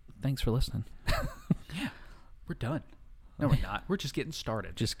 thanks for listening. We're done. No, we're not. We're just getting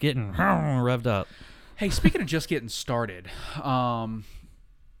started. Just getting revved up. Hey, speaking of just getting started,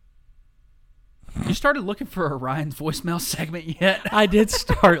 you started looking for Orion's voicemail segment yet? I did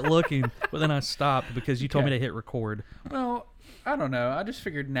start looking, but then I stopped because you told me Okay. to hit record. Well, I don't know. I just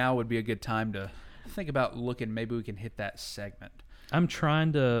figured now would be a good time to think about looking. Maybe we can hit that segment. I'm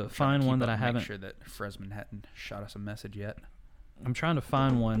trying to find one that I haven't. Make sure that Fresman hadn't shot us a message yet. I'm trying to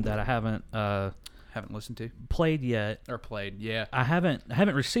find one that I haven't Haven't listened to played yet. or played. Yeah. I haven't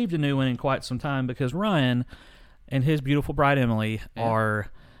received a new one in quite some time because Ryan and his beautiful bride Emily are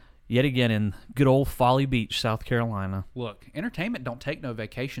yet again in good old Folly Beach, South Carolina. Look, entertainment don't take no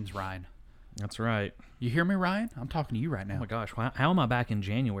vacations, Ryan. That's right. You hear me, Ryan? I'm talking to you right now. Oh my gosh, how am I back in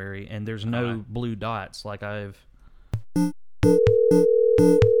January and there's no blue dots like I've...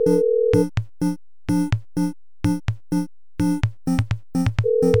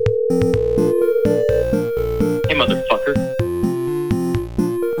 Hey, motherfucker.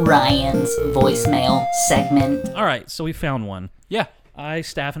 Ryan's voicemail segment. All right, so we found one. Yeah. I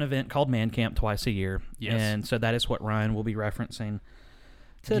staff an event called Man Camp twice a year. Yes. And so that is what Ryan will be referencing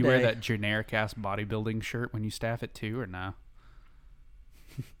today. Do you wear that generic ass bodybuilding shirt when you staff it too, or no?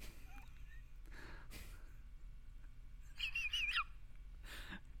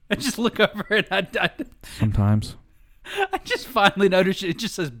 I just look over and I Sometimes. just finally noticed it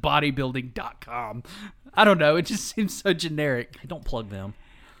just says bodybuilding.com. I don't know. It just seems so generic. Don't plug them.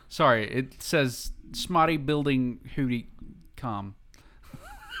 Sorry. It says Smotty Building Hootie.com.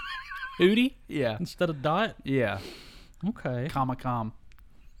 Hootie Yeah. instead of dot? Yeah. Okay. Comma com.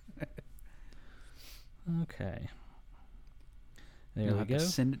 Okay. There You'll we have go. to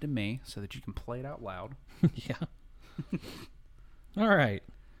send it to me so that you can play it out loud. Yeah. All right.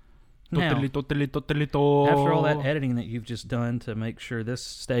 Now, Totally. after all that editing that you've just done to make sure this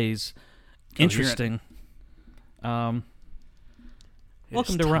stays interesting, welcome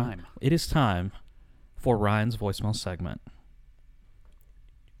to Ryan. It is time for Ryan's voicemail segment.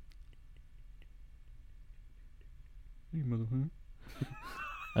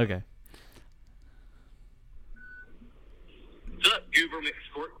 Okay. What's up, Goober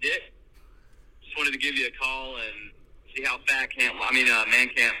McSquirt Dick? Just wanted to give you a call and see how Man Camp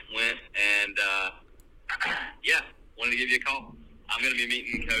went, and yeah, wanted to give you a call. I'm going to be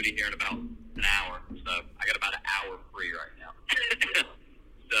meeting Cody here in about an hour, so I got about an hour free right now.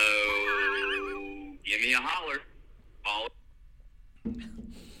 So give me a holler.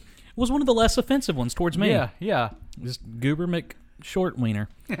 It was one of the less offensive ones towards me. Yeah. Just Goober McShortwiener.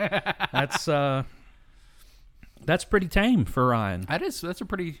 That's pretty tame for Ryan. That's a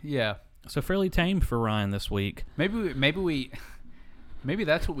pretty, yeah. So fairly tame for Ryan this week. Maybe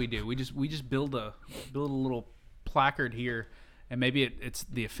that's what we do. We just build a little placard here, and maybe it's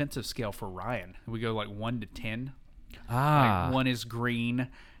the offensive scale for Ryan. We go like 1 to 10. Like 1 is green, and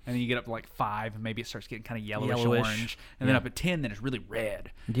then you get up to like 5, and maybe it starts getting kind of yellowish orange, and then up at 10, then it's really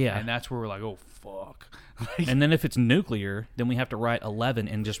red. Yeah. And that's where we're like, oh fuck. And then if it's nuclear, then we have to write 11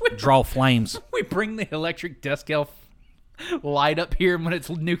 and just draw flames. We bring the electric desk elf light up here, and when it's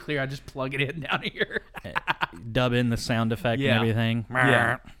nuclear, I just plug it in down here. Dub in the sound effect Yeah. and everything.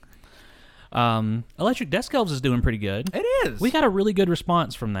 Yeah. Electric Desk Elves is doing pretty good. It is. We got a really good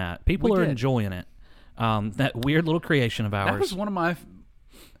response from that. People We are did. enjoying it. That weird little creation of ours. That was one of my.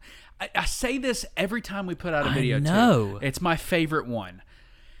 I say this every time we put out a video. I know. Too. It's my favorite one.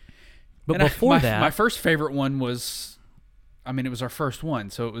 But And before that, my first favorite one was, I mean, it was our first one,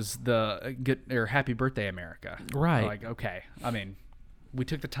 so it was the Happy Birthday America. Right. Like, okay, I mean, we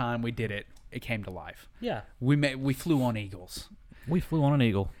took the time, we did it, it came to life. yeah, We flew on eagles, we flew on an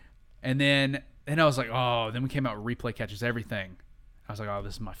eagle. and then I was like, oh, then we came out with Replay Catches Everything. I was like, oh,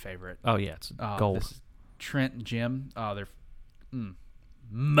 this is my favorite. Oh yeah, it's gold. This is Trent and Jim, they're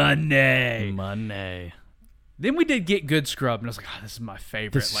money. Money. Then we did Get Good Scrub, and I was like, oh, this is my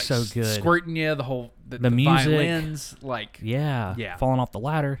favorite. This is like, so good. Squirting you, the music. violins, like. Yeah. Yeah. Falling off the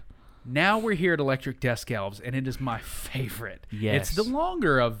ladder. Now we're here at Electric Desk Elves, and it is my favorite. Yes. It's the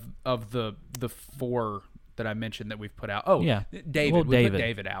longer of the four that I mentioned that we've put out. Oh, Yeah. David. Well, We David. put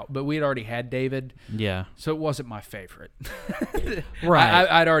David out, but we had already had David, Yeah. so it wasn't my favorite. Right.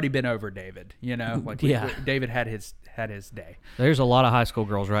 I'd already been over David, Like Yeah. David had his day. There's a lot of high school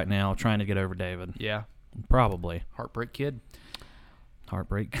girls right now trying to get over David. Yeah. Probably. Heartbreak Kid.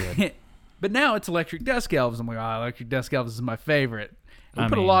 Heartbreak Kid. But now it's Electric Desk Elves. I'm like, Electric Desk Elves is my favorite. We I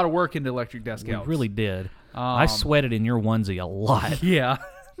put a mean, lot of work into Electric Desk We Elves. really did. I sweated in your onesie a lot. Yeah.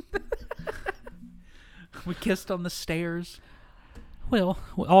 We kissed on the stairs. Well,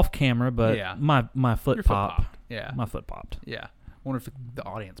 off camera, but Yeah. my foot Your foot popped. popped. Yeah. My foot popped. Yeah. Wonder if the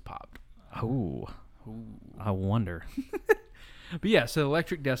audience popped. Oh. I wonder. But yeah, so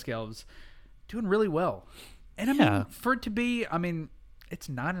Electric Desk Elves doing really well. And I Yeah. mean, for it to be, it's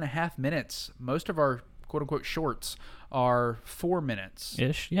 9.5 minutes. Most of our quote unquote shorts are 4 minutes.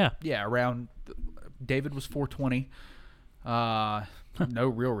 Ish. Yeah. Yeah, around. David was 420. No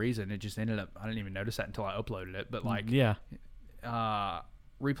real reason. It just ended up. I didn't even notice that until I uploaded it. But like, Yeah.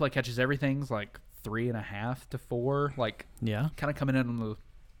 Replay Catches Everything's like 3.5 to 4. Like, Yeah. kind of coming in on the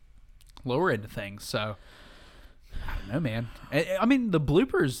lower end of things. So I don't know, man. I mean, the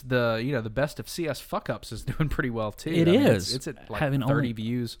bloopers, the best of CS fuck ups is doing pretty well too. It is. It's at like Having 30 only-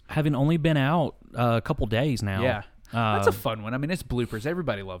 views. Having only been out a couple days now. Yeah. That's a fun one. I mean, it's bloopers.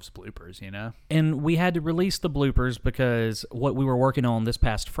 Everybody loves bloopers, And we had to release the bloopers because what we were working on this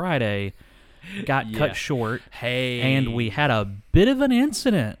past Friday got Yeah. cut short. Hey. And we had a bit of an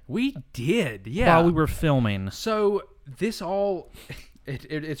incident We did. Yeah. while we were filming. So this all,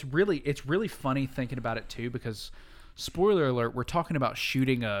 it's really funny thinking about it too, because spoiler alert, we're talking about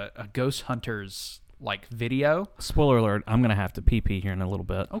shooting a Ghost Hunters like video. Spoiler alert, I'm going to have to pee here in a little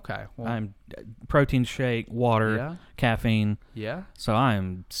bit. Okay. Well, I'm protein shake, water, Yeah. caffeine. yeah, So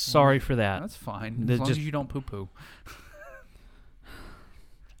I'm sorry for that. that's fine. The- As long just- as you don't poo poo.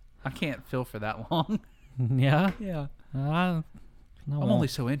 I can't feel for that long. Yeah. Yeah. No, I'm only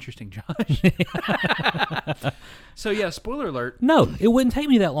so interesting, Josh. So yeah, spoiler alert. No, it wouldn't take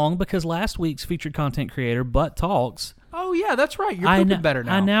me that long because last week's featured content creator, Butt Talks, Oh yeah, that's right. You're pooping better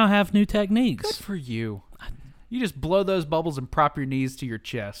now. I now have new Good techniques. for you. You just blow those bubbles and prop your knees to your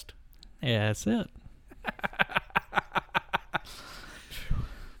chest. Yeah, that's it.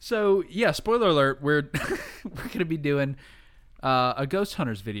 So yeah, spoiler alert. We're gonna be doing a Ghost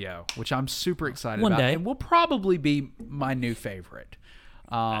Hunters video, which I'm super excited One about, day. and will probably be my new favorite.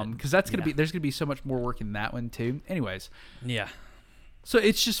 Because that's gonna be there's gonna be so much more work in that one too. Anyways, Yeah. so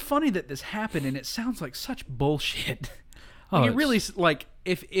it's just funny that this happened, and it sounds like such bullshit. Oh, Like, it it's- really like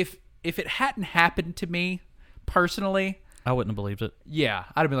if it hadn't happened to me personally. I wouldn't have believed it. Yeah,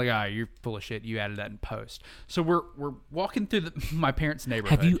 I'd have been like, "Ah, you're full of shit. You added that in post." So we're walking through my parents'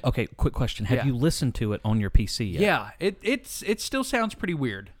 neighborhood. Have you? Okay, quick question. Have Yeah. you listened to it on your PC yet? Yeah, it still sounds pretty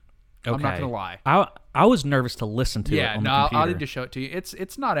weird. I'm not gonna lie. I was nervous to listen to it Yeah, on no, the computer. I'll need to show it to you.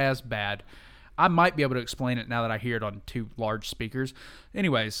 It's not as bad. I might be able to explain it now that I hear it on two large speakers.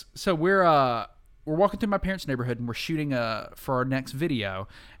 Anyways, so we're walking through my parents' neighborhood and we're shooting for our next video,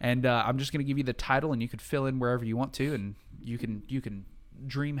 and I'm just gonna give you the title and you could fill in wherever you want to, and you can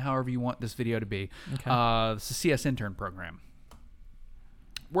dream however you want this video to be. Okay. It's a CS intern program.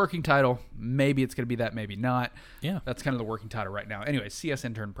 Working title, maybe it's gonna be that, maybe not. Yeah. That's kind of the working title right now. Anyway, CS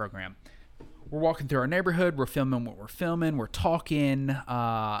intern program. We're walking through our neighborhood. We're filming what we're filming. We're talking,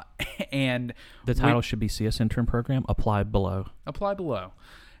 and The title should be CS Intern Program. Apply below. apply below.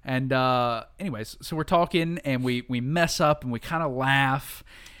 And anyways, so we're talking, and we mess up, and we kind of laugh,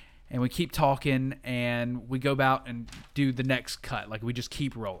 and we keep talking, and we go about and do the next cut. Like, we just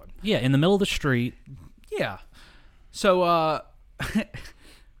keep rolling. Yeah, in the middle of the street. Yeah. So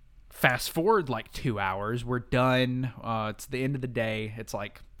fast forward like 2 hours. We're done. It's the end of the day. It's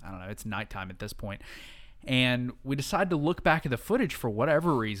like, I don't know, it's nighttime at this point. And we decided to look back at the footage for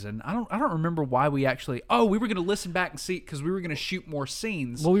whatever reason. I don't remember why we actually. Oh, we were going to listen back and see because we were going to shoot more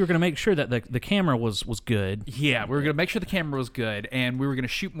scenes. Well, we were going to make sure that the camera was good. Yeah, we were going to make sure the camera was good, and we were going to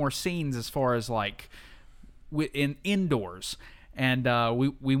shoot more scenes as far as like indoors. And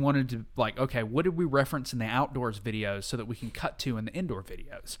we wanted to like, okay, what did we reference in the outdoors videos so that we can cut to in the indoor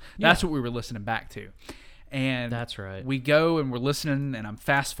videos? That's what we were listening back to. And that's right. We go and we're listening, and I'm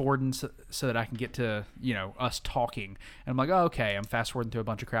fast forwarding so that I can get to us talking. And I'm like, oh, okay, I'm fast forwarding through a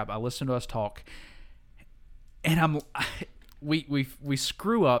bunch of crap. I listen to us talk, and we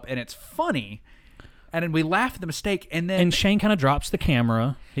screw up, and it's funny, and then we laugh at the mistake, and Shane kind of drops the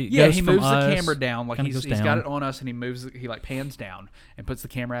camera. He moves from the us, camera down, like he's down. got it on us, and he like pans down and puts the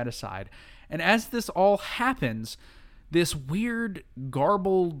camera at his side. And as this all happens, this weird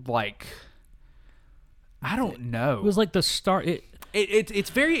garbled like. I don't know. It was like the start. It's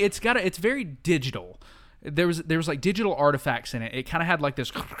very digital. There was like digital artifacts in it. It kind of had like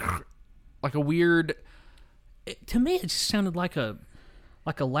this, like a weird. To me, it just sounded like a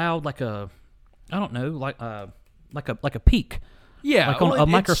loud, like a, I don't know, like a peak. Yeah, like on a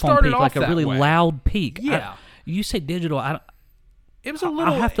microphone peak, like a really loud peak. Yeah. You say digital. It was a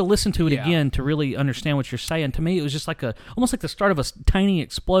little. I'll have to listen to it again to really understand what you're saying. To me, it was just like almost like the start of a tiny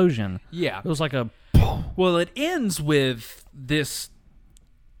explosion. Yeah. It was like a. Well, it ends with this.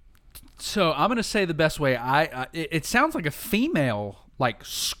 So I'm gonna say the best way. It sounds like a female like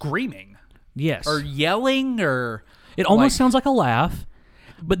screaming. Yes. Or yelling, or it almost sounds like a laugh,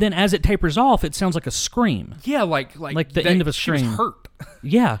 but then as it tapers off, it sounds like a scream. Yeah, like the end of a scream. She was hurt.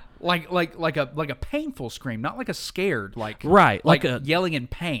 Yeah. Like a painful scream, not like a scared, like right, like a yelling in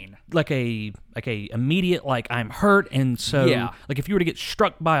pain, like a immediate, like I'm hurt, and so like if you were to get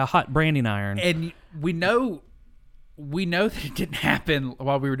struck by a hot branding iron, and we know that it didn't happen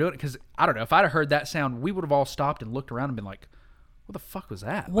while we were doing it, because I don't know, if I'd have heard that sound, we would have all stopped and looked around and been like, what the fuck was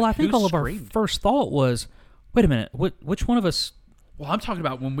that? Well, like, I think all of our first thought was, wait a minute, which one of us? Well, I'm talking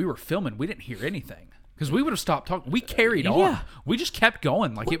about when we were filming, we didn't hear anything. Because we would have stopped talking. We carried on. Yeah. We just kept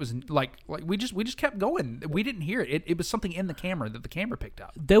going. Like it was like we just kept going. We didn't hear it. It was something in the camera that the camera picked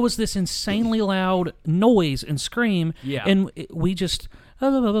up. There was this insanely loud noise and scream. Yeah. And we just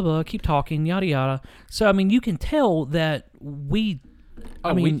keep talking, yada yada. So I mean, you can tell that we're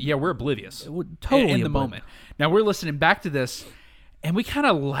oblivious. Totally in the moment. Now we're listening back to this, and we kind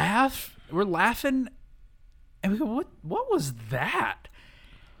of laugh. We're laughing, and we go, "What was that?"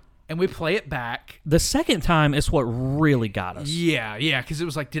 And we play it back. The second time is what really got us. Yeah, because it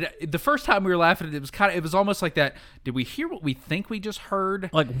was like, the first time we were laughing, it was almost like that. Did we hear what we think we just heard?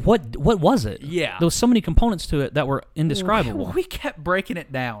 Like what was it? Yeah, there was so many components to it that were indescribable. Well, we kept breaking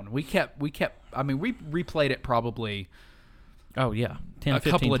it down. We kept. I mean, we replayed it probably. Oh yeah, 10, a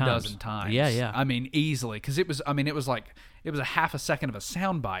 15 couple of times. dozen times. Yeah. I mean, easily, because it was a half a second of a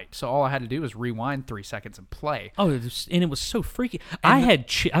sound bite. So all I had to do was rewind 3 seconds and play. Oh, and it was so freaky. I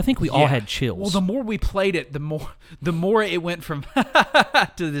think we all had chills. Well, the more we played it, the more it went from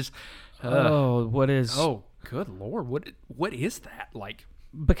to this. What is? Oh, good Lord! What is that like?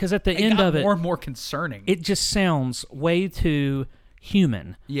 Because at the end of it, more and more concerning. It just sounds way too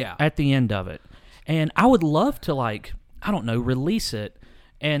human. Yeah. At the end of it, and I would love to release it.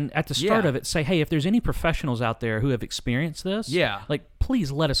 And at the start of it, say, hey, if there's any professionals out there who have experienced this,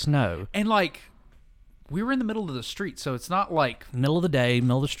 please let us know. And we were in the middle of the street, so it's not like middle of the day,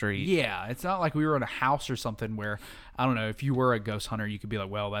 middle of the street. Yeah, it's not like we were in a house or something where, I don't know, if you were a ghost hunter, you could be like,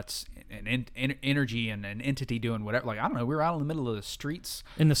 well, that's an energy and an entity doing whatever. Like, I don't know, we were out in the middle of the streets.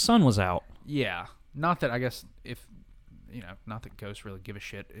 And the sun was out. Yeah. Not that, I guess, not that ghosts really give a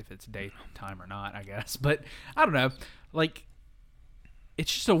shit if it's daytime or not, I guess. But, I don't know,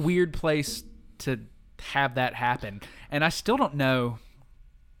 it's just a weird place to have that happen. And I still don't know.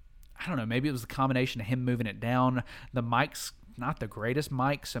 I don't know. Maybe it was the combination of him moving it down. The mic's not the greatest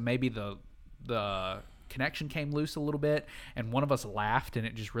mic, so maybe the connection came loose a little bit, and one of us laughed, and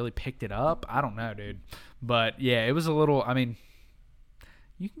it just really picked it up. I don't know, dude. But, yeah, it was a little. I mean,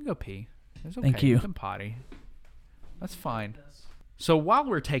 you can go pee. It's okay. Thank you. You can potty. That's fine. So while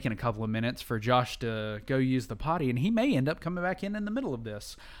we're taking a couple of minutes for Josh to go use the potty, and he may end up coming back in the middle of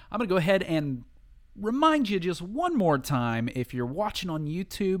this, I'm going to go ahead and remind you just one more time, if you're watching on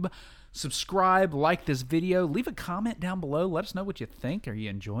YouTube, subscribe, like this video, leave a comment down below. Let us know what you think. Are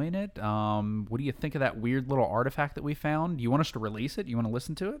you enjoying it? What do you think of that weird little artifact that we found? Do you want us to release it? Do you want to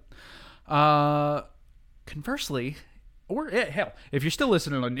listen to it? Conversely, or hell, if you're still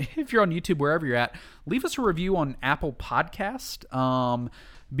listening, if you're on YouTube, wherever you're at, leave us a review on Apple Podcast,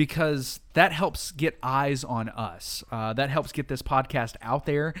 because that helps get eyes on us. That helps get this podcast out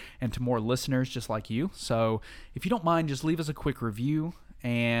there and to more listeners just like you. So if you don't mind, just leave us a quick review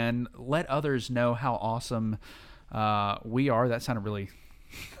and let others know how awesome we are. That sounded really,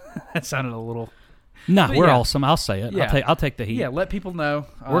 that sounded a little... Nah, But we're yeah. awesome. I'll say it. Yeah. I'll take the heat. Yeah, let people know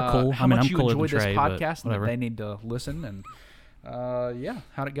We're cool. how I mean, much I'm you cooler enjoy than this Trey, but podcast and that whatever. they need to listen. And yeah,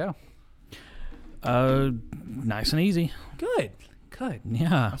 how'd it go? Nice and easy. Good.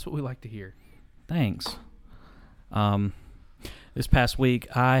 Yeah. That's what we like to hear. Thanks. This past week,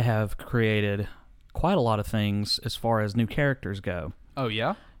 I have created quite a lot of things as far as new characters go. Oh,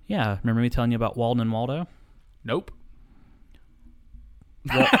 yeah? Yeah, remember me telling you about Walden and Waldo? Nope.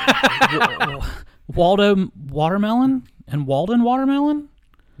 Waldo Watermelon and Walden Watermelon?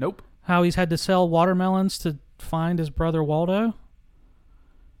 Nope. How he's had to sell watermelons to find his brother Waldo?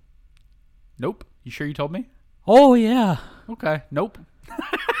 Nope. You sure you told me? Oh, yeah. Okay. Nope.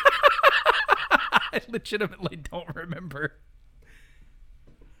 I legitimately don't remember.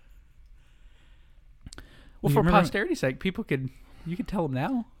 Well, You for remember- posterity's sake, you could tell them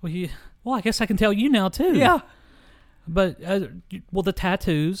now. Well, I guess I can tell you now, too. Yeah. But, the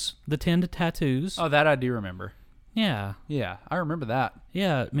tattoos, the 10 tattoos. Oh, that I do remember. Yeah. Yeah, I remember that.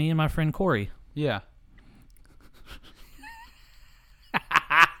 Yeah, me and my friend Corey. Yeah.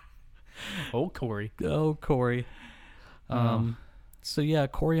 Old Corey. Oh, Corey. So, yeah,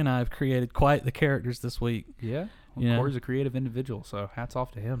 Corey and I have created quite the characters this week. Yeah. Well, Yeah. Corey's a creative individual, so hats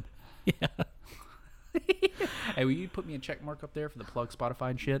off to him. Yeah. Hey, will you put me a check mark up there for the plug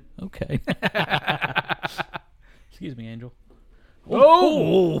Spotify and shit? Okay. Excuse me, Angel.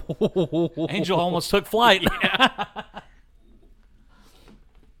 Oh! Angel almost took flight.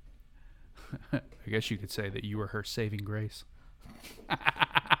 I guess you could say that you were her saving grace. All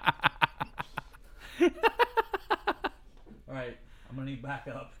right, I'm going to need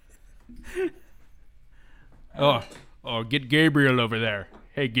backup. Oh, get Gabriel over there.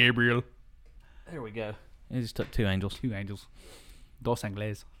 Hey, Gabriel. There we go. He just took two angels. Two angels. Dos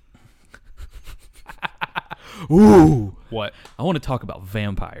Angles. Ooh. What? I want to talk about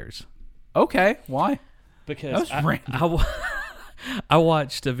vampires. Okay, why? Because That was random. I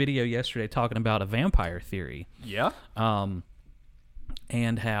watched a video yesterday talking about a vampire theory. Yeah?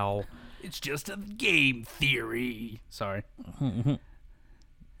 And how... It's just a game theory. Sorry.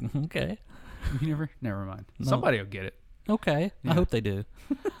 Okay. You never mind. Somebody will get it. Okay. Yeah. I hope they do.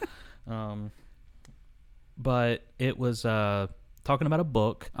 But it was talking about a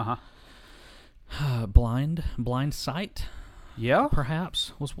book, Uh-huh. Blind Sight, Yeah?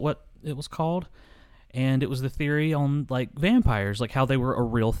 perhaps, was what it was called. And it was the theory on, like, vampires, like how they were a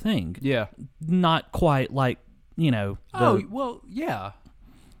real thing. Yeah. Not quite like, the... Oh, well, yeah.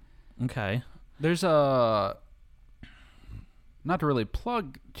 Okay. There's a... Not to really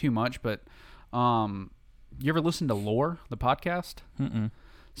plug too much, but you ever listen to Lore, the podcast? Mm-mm.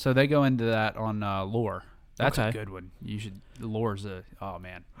 So they go into that on Lore. That's a Okay. good one. You should... Lore's a... Oh,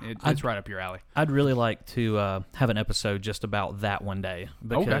 man. I'd- It's right up your alley. I'd really like to have an episode just about that one day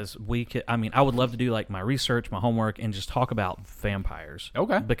because we could. I mean, I would love to do like my research, my homework, and just talk about vampires.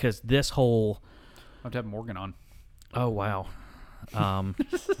 Okay. Because this whole I'll have to have Morgan on. oh wow,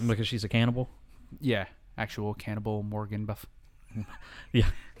 because she's a cannibal. Yeah. Actual cannibal Morgan Buff. Yeah.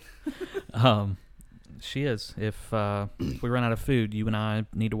 She is. If we run out of food, you and I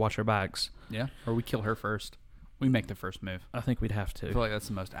need to watch our backs. Yeah. Or we kill her first. We make the first move. I think we'd have I feel to. like that's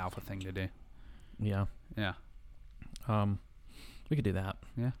the most alpha thing to do. Yeah. Yeah. We could do that.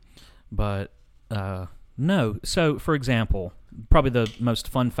 Yeah. But no. So, for example, probably the most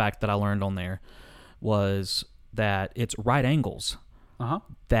fun fact that I learned on there was that it's right angles Uh-huh.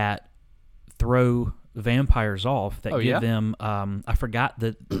 that throw vampires off, that Oh, give yeah? them, I forgot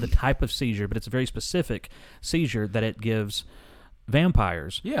the type of seizure, but it's a very specific seizure that it gives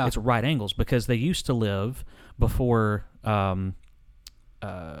vampires. Yeah. It's right angles because they used to live before,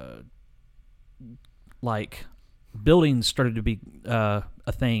 like, buildings started to be a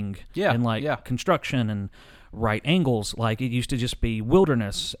thing. Yeah, And, like, yeah. construction and right angles. Like, it used to just be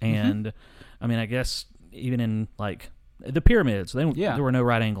wilderness. Mm-hmm. And, I mean, I guess even in, like, the pyramids, Yeah. there were no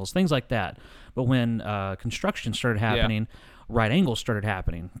right angles, things like that. But when construction started happening, right angles started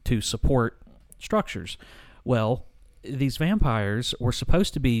happening to support structures. Well, these vampires were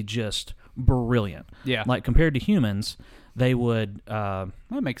supposed to be just brilliant. Yeah. Like, compared to humans, they would... That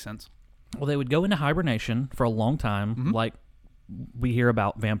makes sense. Well, they would go into hibernation for a long time, like we hear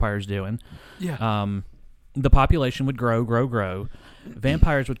about vampires doing. Yeah. the population would grow.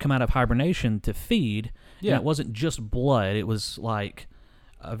 Vampires would come out of hibernation to feed. Yeah. And it wasn't just blood. It was like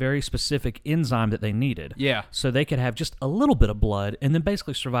a very specific enzyme that they needed. Yeah. So they could have just a little bit of blood and then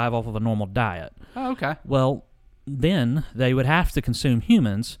basically survive off of a normal diet. Oh, okay. Well, then they would have to consume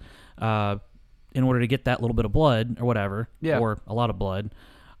humans in order to get that little bit of blood or whatever, or a lot of blood,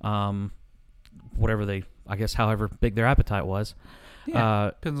 whatever I guess, however big their appetite was.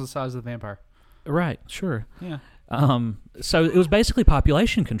 Yeah. Depends on the size of the vampire. Right, sure. Yeah. So it was basically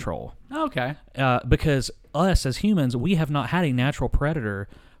population control. Okay. Because us as humans, we have not had a natural predator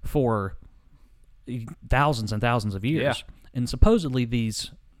for thousands and thousands of years. Yeah. And supposedly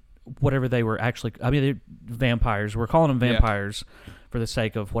these, whatever they were actually, I mean, they're vampires. We're calling them vampires for the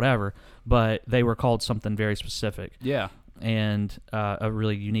sake of whatever, but they were called something very specific. Yeah. And a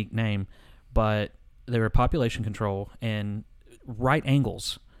really unique name. But they were population control, and right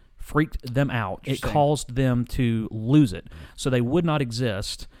angles freaked them out. It caused them to lose it. So they would not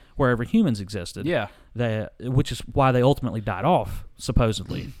exist wherever humans existed. Yeah. Which is why they ultimately died off,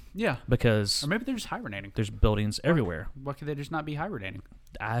 supposedly. Yeah. Because or maybe they're just hibernating. There's buildings everywhere. Why could they just not be hibernating?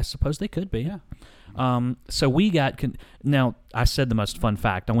 I suppose they could be. Yeah. So we got... now, I said the most fun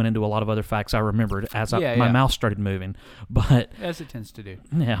fact. I went into a lot of other facts I remembered as my mouth started moving. But as it tends to do.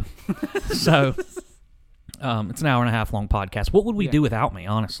 Yeah. So... it's an hour and a half long podcast. What would we do without me,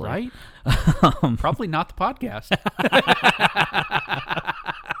 honestly? Right? Probably not the podcast.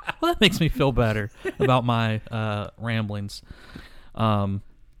 Well, that makes me feel better about my ramblings.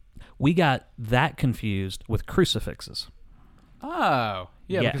 We got that confused with crucifixes. Oh.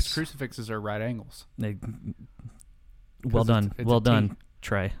 Yeah, Yes. because crucifixes are right angles. Well done. it's Well a T. done,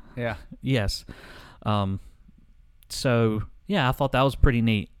 Trey. Yeah. Yes. So, yeah, I thought that was pretty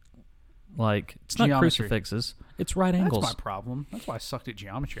neat. Like, it's not Geometry. crucifixes. It's right angles. That's my problem. That's why I sucked at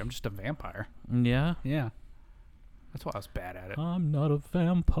geometry. I'm just a vampire. Yeah? Yeah. That's why I was bad at it. I'm not a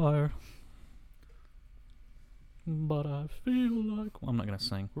vampire. But I feel like... I'm not going to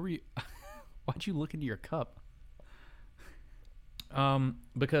sing. Where were you? Why'd you look into your cup?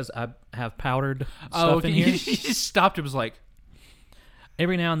 Because I have powdered stuff okay. in here. You just stopped and was like...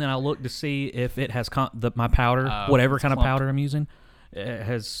 Every now and then I look to see if it has my powder, whatever kind of clumped. powder I'm using,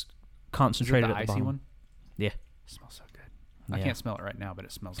 has concentrated Is it the at the icy bottom. one? Yeah. It smells so good. I Yeah. can't smell it right now, but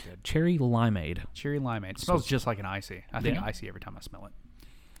it smells good. Cherry limeade. Cherry limeade. It smells just like an icy. I think Yeah. icy every time I smell it.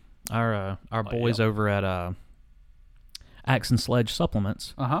 Our boys over at Axe and Sledge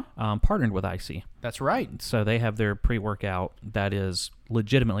Supplements partnered with Icy. That's right. So they have their pre-workout that is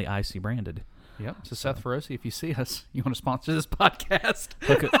legitimately Icy branded. Yep. So Seth Feroci, if you see us, you want to sponsor this podcast?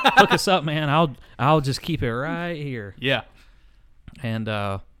 Hook us up, man. I'll just keep it right here. Yeah. And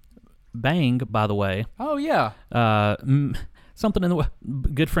Bang, by the way. Oh yeah. Something in the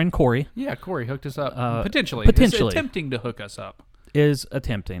good friend Corey. Yeah, Corey hooked us up. Potentially. Potentially. Is attempting to hook us up. Is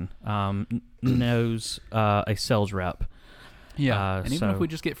attempting. Knows a sales rep. Yeah. And even so- if we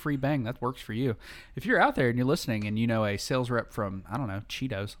just get free Bang, that works for you. If you're out there and you're listening and you know a sales rep from, I don't know,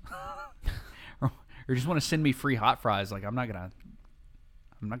 Cheetos, or just want to send me free hot fries, like I'm not gonna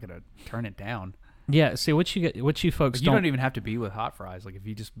turn it down. Yeah, see what you folks Like, you don't even have to be with hot fries. Like if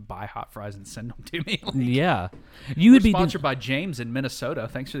you just buy hot fries and send them to me. Like, Yeah, you we're would be sponsored by James in Minnesota.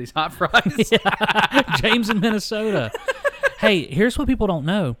 Thanks for these hot fries. James in Minnesota. Hey, here's what people don't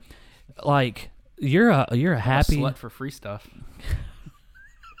know. Like you're a I'm a happy slut for free stuff.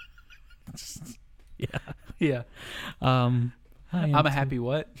 Yeah. Yeah. I'm I'm a happy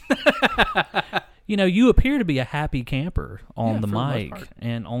what? You know, you appear to be a happy camper on Yeah, the for the most mic part.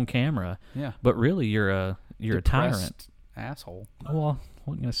 and on camera. Yeah. But really, you're a tyrant. Depressed asshole. Well, I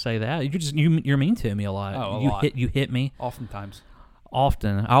wasn't gonna say that. You're mean to me a lot. Oh, a you lot. You hit me Oftentimes.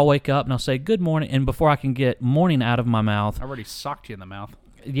 often. I'll wake up and I'll say good morning, and before I can get morning out of my mouth, I already socked you in the mouth.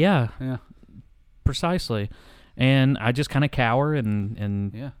 yeah, Yeah. precisely. And I just kind of cower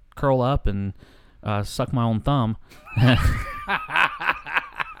and Yeah. curl up and suck my own thumb.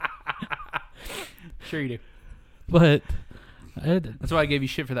 Sure you do. But That's why I gave you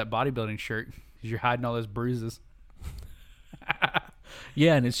shit for that bodybuilding shirt. Because you're hiding all those bruises.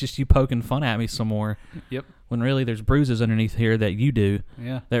 yeah, and it's just you poking fun at me some more. Yep. When really there's bruises underneath here that you do,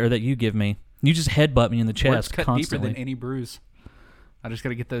 Yeah. that you give me. You just headbutt me in the Words chest cut constantly. deeper than any bruise. I just got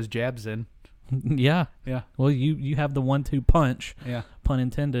to get those jabs in. Yeah. Yeah. Well, you have the 1-2 punch, Yeah. pun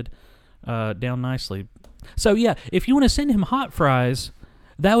intended, down nicely. So yeah, if you want to send him hot fries,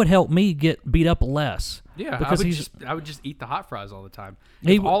 that would help me get beat up less. Yeah, because I would just eat the hot fries all the time.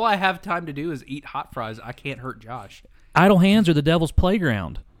 He If w- all I have time to do is eat hot fries, I can't hurt Josh. idle hands are the devil's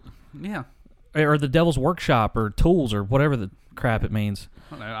playground, Yeah. or the devil's workshop, or tools, or whatever the crap it means.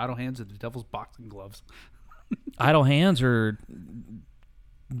 I don't know. Idle hands are the devil's boxing gloves. Idle hands, or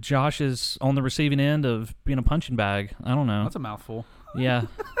Josh is on the receiving end of being a punching bag. I don't know. That's a mouthful. Yeah,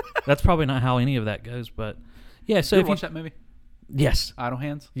 that's probably not how any of that goes, but yeah. So You if ever you watch that movie? yes, Idle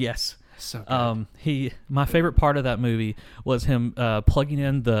Hands. yes. So good. My favorite part of that movie was him plugging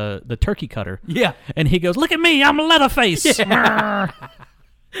in the turkey cutter. Yeah. And he goes, "Look at me, I'm a Leatherface."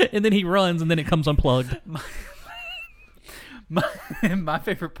 And then he runs, and then it comes unplugged. My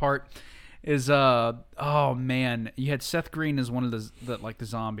favorite part is oh man, you had Seth Green as one of the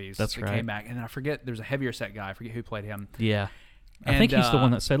zombies. That's that right. Came back, and then I forget there's a heavier set guy. I forget who played him. Yeah, I And, think he's the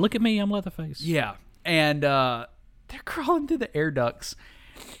one that said, "Look at me, I'm Leatherface." Yeah, and they're crawling through the air ducts,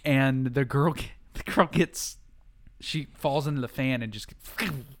 and the girl gets she falls into the fan and just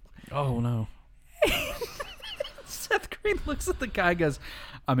gets, Oh no. Seth Green looks at the guy and goes,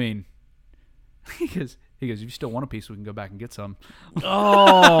 I mean, he goes, if you still want a piece, we can go back and get some.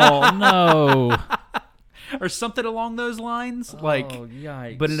 Oh no. Or something along those lines. Like,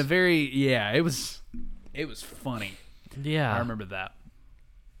 yikes. but in a very, it was funny. Yeah. I remember that.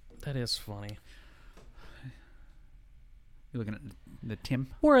 That is funny. You looking at the Tim?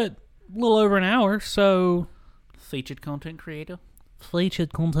 We're at a little over an hour, so Featured content creator.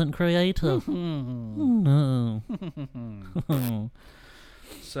 featured content creator. No.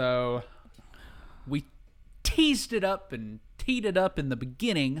 So, we teased it up and teed it up in the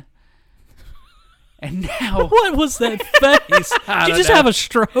beginning. And now... What was that face? Did you don't just know. have a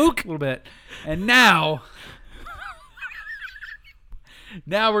stroke? A little bit. And now...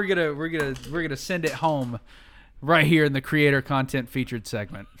 Now we're gonna send it home right here in the creator content featured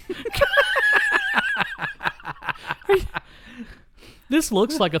segment. This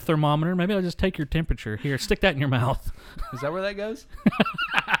looks like a thermometer. Maybe I'll just take your temperature. Here, stick that in your mouth. Is that where that goes?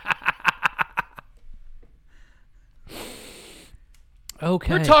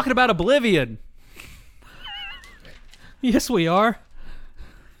 Okay. We're talking about Oblivion. Yes, we are.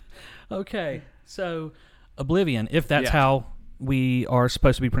 Okay. So, Oblivion, if that's Yeah. how we are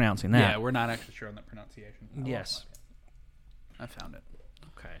supposed to be pronouncing that. Yeah, we're not actually sure on that pronunciation. Yes. I found it.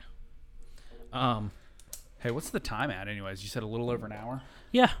 Okay. Hey, what's the time at anyways? You said a little over an hour?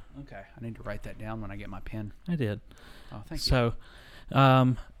 Yeah, Okay. I need to write that down when I get my pen. I did. Oh, thank you. So,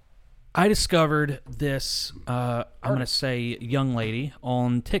 I discovered this, I'm going to say, young lady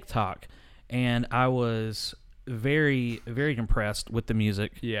on TikTok, and I was very, very impressed with the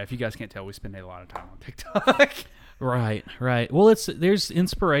music. Yeah, if you guys can't tell, we spend a lot of time on TikTok. Right, right. Well, there's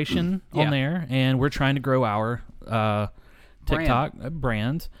inspiration Yeah. on there, and we're trying to grow our TikTok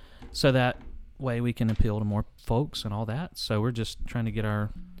brand, so that way we can appeal to more folks and all that. So we're just trying to get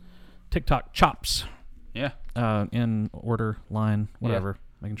our TikTok chops Yeah. in order, line, whatever.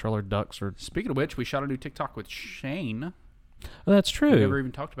 Making sure our ducks are. Speaking of which, we shot a new TikTok with Shane. Oh, that's true. We never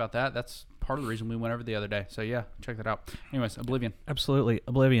even talked about that. That's part of the reason we went over the other day. So yeah, check that out. Anyways, Oblivion. Absolutely,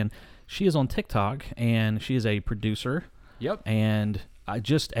 Oblivion. She is on TikTok, and she is a producer Yep. and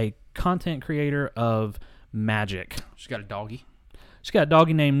just a content creator of magic. She's got a doggy. She's got a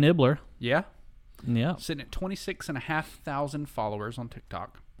doggy named Nibbler. Yeah. Yeah, Sitting at 26,500 followers on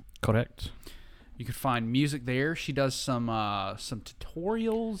TikTok. correct. You can find music there. She does some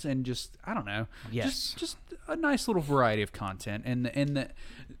tutorials and just I don't know. Yes. Just a nice little variety of content and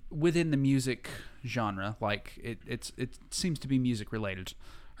within the music genre, like it seems to be music related.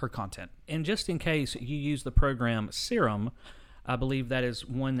 Her content. And just in case you use the program Serum, I believe that is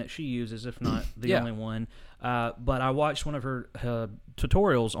one that she uses, if not the Yeah. only one. But I watched one of her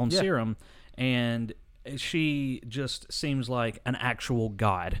tutorials on Serum, and she just seems like an actual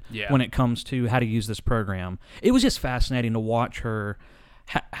god Yeah. when it comes to how to use this program. It was just fascinating to watch her,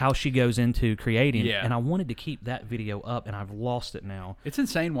 how she goes into creating, Yeah. and I wanted to keep that video up, and I've lost it now. It's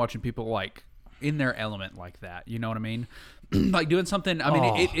insane watching people like in their element like that. You know what I mean? Like doing something. I mean,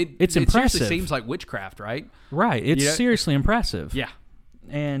 Oh, it it's seriously impressive. seems like witchcraft, right? Right, it's You know- seriously impressive. Yeah.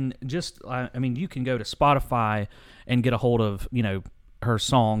 And just, I mean, you can go to Spotify and get a hold of, her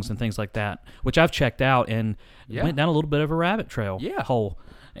songs and things like that, which I've checked out and Yeah. went down a little bit of a rabbit trail hole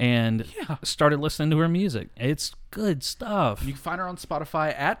and started listening to her music. It's good stuff. You can find her on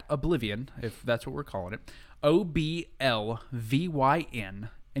Spotify at Oblivion, if that's what we're calling it. OBLVYN.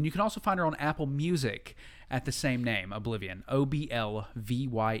 And you can also find her on Apple Music at the same name, Oblivion.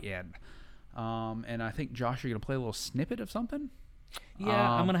 OBLVYN. And I think, Josh, you're going to play a little snippet of something? Yeah,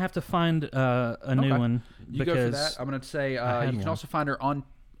 I'm going to have to find a new Okay. one. You go for that. I'm going to say I had you can one. also find her on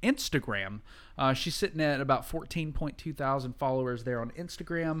Instagram. She's sitting at about 14.2 thousand followers there on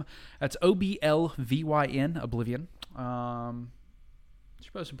Instagram. That's OBLVYN, Oblivion. She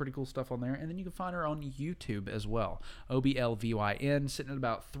posts some pretty cool stuff on there. And then you can find her on YouTube as well. OBLVYN, sitting at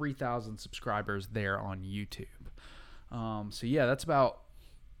about 3,000 subscribers there on YouTube. So yeah, that's about...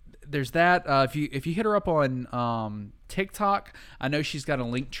 There's that. If you hit her up on TikTok, I know she's got a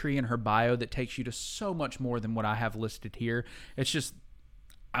link tree in her bio that takes you to so much more than what I have listed here. It's just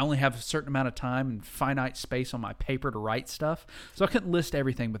I only have a certain amount of time and finite space on my paper to write stuff, so I couldn't list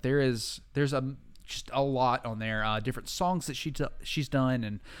everything. But there's just a lot on there, different songs that she's done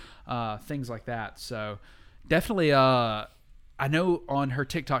and things like that. So definitely, I know on her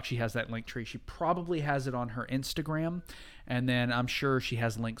TikTok she has that link tree. She probably has it on her Instagram. And then I'm sure she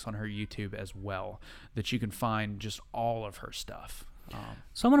has links on her YouTube as well that you can find just all of her stuff.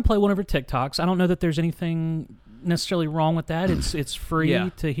 So I'm going to play one of her TikToks. I don't know that there's anything necessarily wrong with that. It's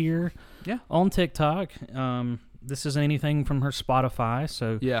free to hear on TikTok. This isn't anything from her Spotify.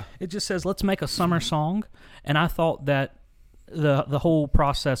 So it just says, let's make a summer song. And I thought that the whole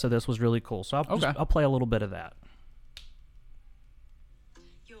process of this was really cool. So I'll play a little bit of that.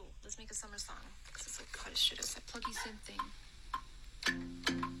 Yo, let's make a summer song. Because it's like, God, shit, it's that pluggy synth thing.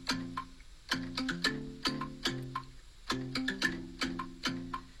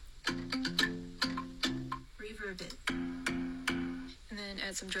 Reverb it. And then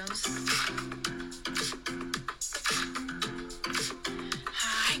add some drums.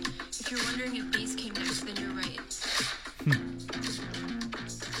 Hi. If you're wondering if bass came next, then you're right.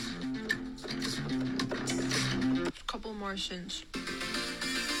 Couple more synths.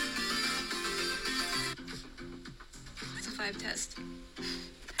 It's a 5 test.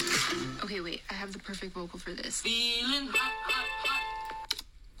 Okay, wait. I have the perfect vocal for this. And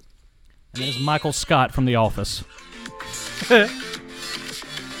that is Michael Scott from The Office.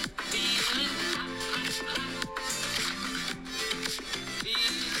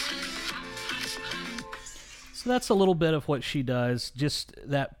 So that's a little bit of what she does, just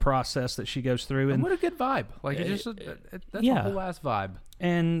that process that she goes through. And what a good vibe. Like, that's a whole ass vibe.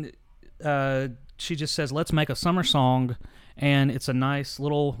 And she just says, let's make a summer song. And it's a nice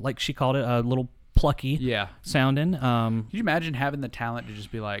little, like she called it, a little plucky sounding. Can you imagine having the talent to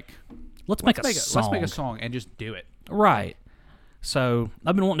just be like, let's make a song. Let's make a song and just do it. Right. So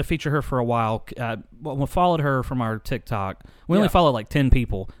I've been wanting to feature her for a while. We followed her from our TikTok. We only followed like 10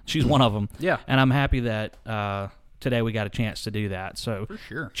 people. She's one of them. Yeah. And I'm happy that today we got a chance to do that. So for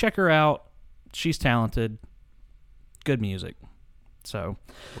sure, check her out. She's talented. Good music. So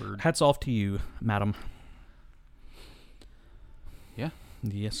hats off to you, madam. Yeah.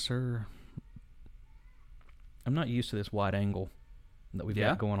 Yes, sir. I'm not used to this wide angle that we've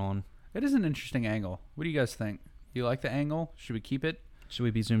got going on. It is an interesting angle. What do you guys think? Do you like the angle? Should we keep it? Should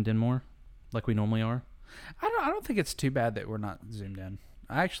we be zoomed in more, like we normally are? I don't think it's too bad that we're not zoomed in.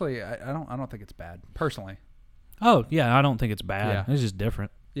 I don't think it's bad personally. Oh yeah, I don't think it's bad. Yeah. It's just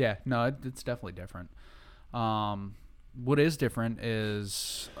different. Yeah, no, it's definitely different. What is different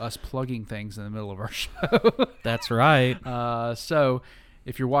is us plugging things in the middle of our show. That's right. So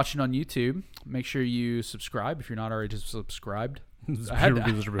if you're watching on YouTube, make sure you subscribe if you're not already subscribed. I had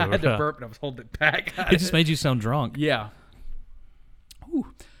to burp and I was holding it back. It just made you sound drunk. Yeah. Ooh.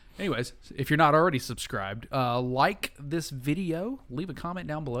 Anyways, if you're not already subscribed, like this video, leave a comment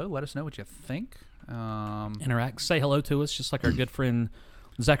down below. Let us know what you think. Interact. Say hello to us, just like our good friend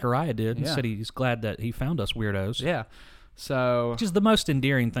Zechariah did. He said he's glad that he found us weirdos. Yeah. So, which is the most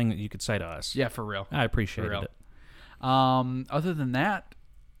endearing thing that you could say to us. Yeah, for real. I appreciated it. Other than that,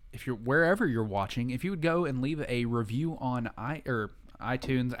 if you're wherever you're watching, if you would go and leave a review on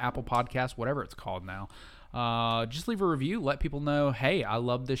iTunes, Apple Podcasts, whatever it's called now, just leave a review. Let people know, hey, I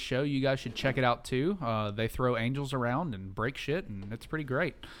love this show. You guys should check it out too. They throw angels around and break shit, and it's pretty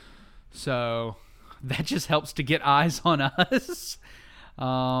great. So that just helps to get eyes on us.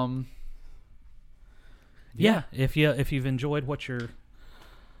 Yeah, if you've enjoyed what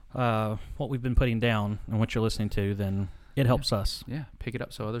we've been putting down and what you're listening to, then it helps us. Yeah, pick it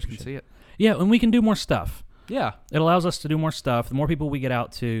up so others can see it. Yeah, and we can do more stuff. Yeah, it allows us to do more stuff. The more people we get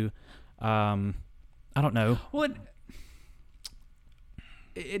out to, I don't know. Well,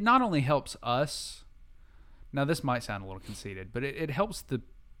 it not only helps us. Now, this might sound a little conceited, but it helps the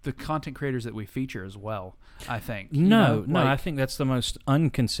content creators that we feature as well, I think. No, I think that's the most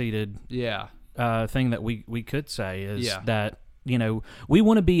unconceited thing that we could say is that, we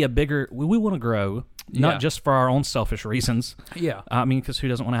want to be we want to grow, not just for our own selfish reasons. Yeah. I mean, because who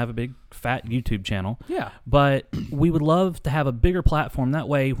doesn't want to have a big, fat YouTube channel? Yeah. But we would love to have a bigger platform. That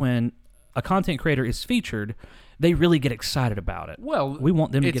way, when a content creator is featured, they really get excited about it. Well, we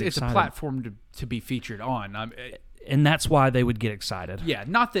want them to get excited. It's a platform to be featured on. And that's why they would get excited. Yeah,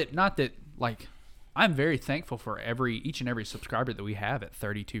 not that like I'm very thankful for each and every subscriber that we have at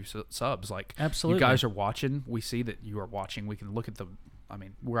 32 subs. Like, Absolutely. you guys are watching. We see that you are watching. We can look at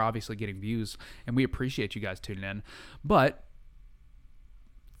we're obviously getting views, and we appreciate you guys tuning in. But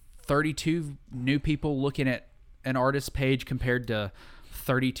 32 new people looking at an artist page compared to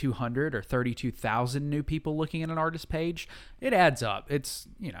 3,200 or 32,000 new people looking at an artist page, it adds up. It's,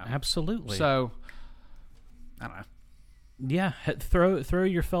 Absolutely. So, I don't know. Yeah, throw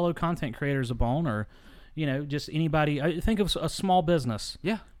your fellow content creators a bone, or just anybody. Think of a small business,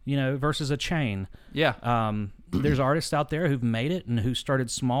 Yeah. Versus a chain. Yeah. There's artists out there who've made it and who started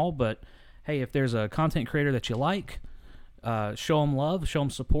small, but hey, if there's a content creator that you like, show them love, show them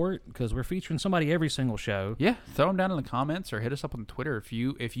support, because we're featuring somebody every single show. Yeah, throw them down in the comments or hit us up on Twitter if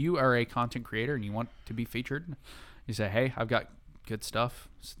you are a content creator and you want to be featured. You say, hey, I've got good stuff.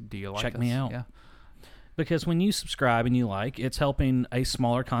 Do you like Check us? me out. Yeah. Because when you subscribe and you like, it's helping a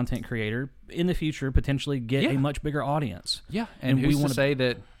smaller content creator in the future potentially get a much bigger audience. Yeah, and we who's want to say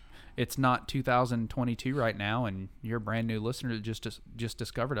that it's not 2022 right now and you're a brand new listener that just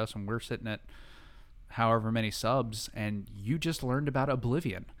discovered us and we're sitting at however many subs and you just learned about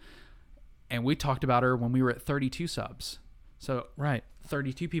Oblivion. And we talked about her when we were at 32 subs. So right,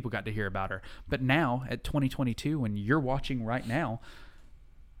 32 people got to hear about her. But now at 2022, when you're watching right now,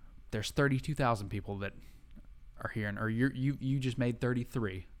 there's 32,000 people that are hearing, or you just made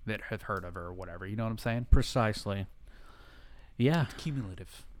 33 that have heard of her or whatever. You know what I'm saying? Precisely. Yeah. It's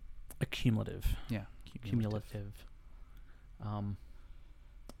cumulative. Cumulative. Yeah. Cumulative.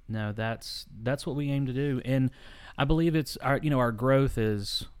 No, that's what we aim to do, and I believe it's our growth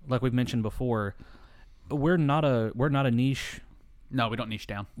is, like we've mentioned before. We're not a niche. No, we don't niche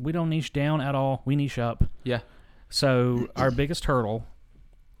down. We don't niche down at all. We niche up. Yeah. So our biggest hurdle.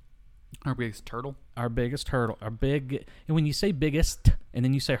 Our biggest turtle. And when you say biggest and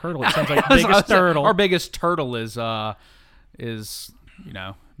then you say hurdle, it sounds like biggest turtle. Our biggest turtle is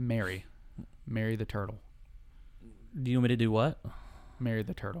Mary the turtle. Do you want me to do what? Mary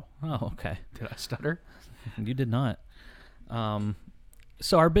the turtle. Oh, okay. Did I stutter? You did not.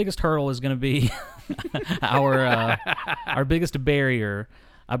 So our biggest hurdle is going to be our biggest barrier.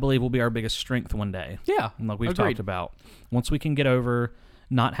 I believe will be our biggest strength one day. Yeah, like we've agreed. talked about. Once we can get over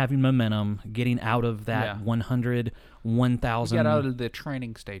not having momentum, getting out of that 100, 1,000. Get out of the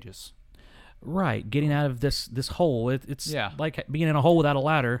training stages. Right, getting out of this hole. It's like being in a hole without a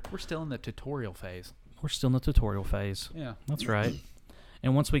ladder. We're still in the tutorial phase. Yeah, that's right.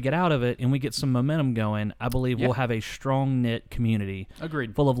 And once we get out of it and we get some momentum going, I believe we'll have a strong knit community.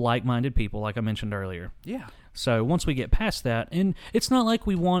 Agreed. Full of like-minded people, like I mentioned earlier. Yeah. So once we get past that, and it's not like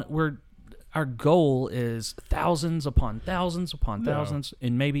our goal is thousands upon thousands upon thousands,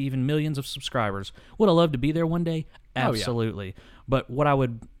 and maybe even millions of subscribers. Would I love to be there one day? Absolutely. Oh, yeah. But what I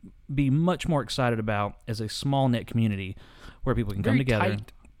would be much more excited about is a small knit community where people can come together.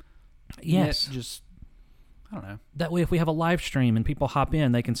 Tight. Yes. Just, I don't know. That way, if we have a live stream and people hop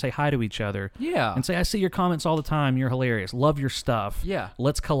in, they can say hi to each other. Yeah. And say, I see your comments all the time. You're hilarious. Love your stuff. Yeah.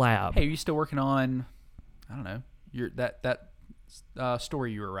 Let's collab. Hey, are you still working on, I don't know, that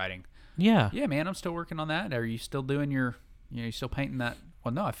story you were writing? Yeah. Yeah, man, I'm still working on that. Are you still doing you still painting that?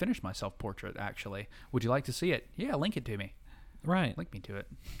 Well, no, I finished my self-portrait, actually. Would you like to see it? Yeah, link it to me. Right. Link me to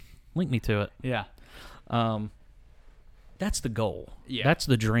it. Yeah. That's the goal. Yeah. That's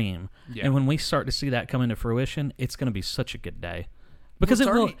the dream. Yeah. And when we start to see that come into fruition, it's going to be such a good day. Because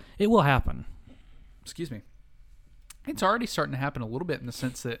Well, it will happen. Excuse me. It's already starting to happen a little bit in the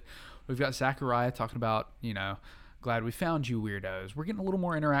sense that we've got Zachariah talking about, glad we found you, weirdos. We're getting a little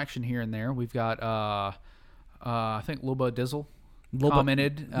more interaction here and there. We've got, I think Lobo Dizzle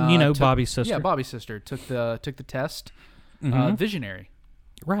commented. Bobby's sister. Yeah, Bobby's sister took the test. Mm-hmm. Visionary.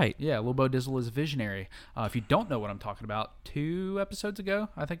 Right. Yeah, Lobo Dizzle is visionary. If you don't know what I'm talking about, 2 episodes ago,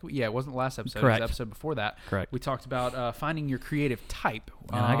 I think, it wasn't the last episode. Correct. It was the episode before that. Correct. We talked about finding your creative type.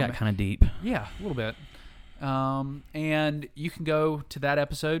 And I got kind of deep. Yeah, a little bit. And you can go to that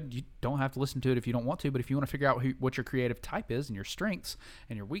episode. You don't have to listen to it if you don't want to, but if you want to figure out what your creative type is and your strengths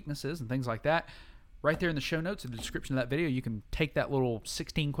and your weaknesses and things like that, right there in the show notes in the description of that video, you can take that little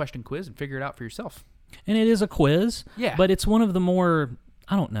 16-question quiz and figure it out for yourself. And it is a quiz. Yeah. But it's one of the more,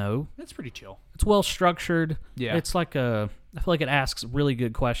 I don't know. It's pretty chill. It's well structured. Yeah. It's like I feel like it asks really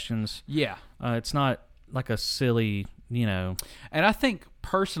good questions. Yeah. It's not like a silly, And I think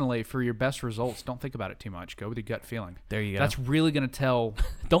personally, for your best results, don't think about it too much. Go with your gut feeling. There you go. That's really going to tell.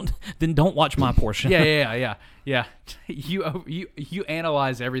 Don't watch my portion. Yeah. You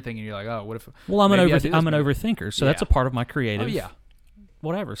analyze everything and you're like, oh, what if? Well, I'm an overthinker, so that's a part of my creative. Oh yeah.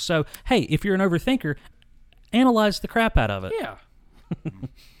 Whatever. So hey, if you're an overthinker, analyze the crap out of it. Yeah.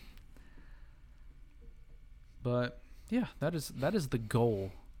 But yeah, that is the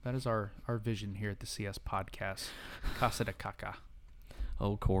goal. That is our vision here at the CS Podcast. Casa de Caca.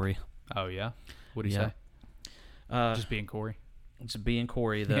 Oh, Corey. Oh yeah. What do you Yeah. say? Just being Corey. Just being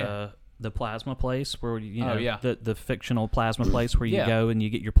Corey, Yeah. the plasma place where you know Oh, yeah. the fictional plasma place where you Yeah. go and you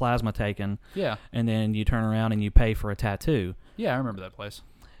get your plasma taken, Yeah. and then you turn around and you pay for a tattoo. Yeah, I remember that place.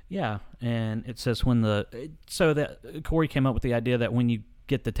 Yeah, and it says so that Corey came up with the idea that when you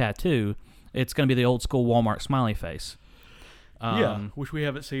get the tattoo, it's going to be the old school Walmart smiley face. which we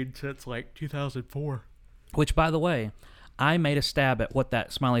haven't seen since like 2004. Which, by the way, I made a stab at what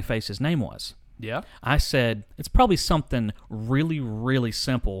that smiley face's name was. Yeah. I said it's probably something really, really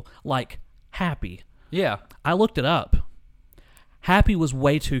simple, like Happy. Yeah. I looked it up. Happy was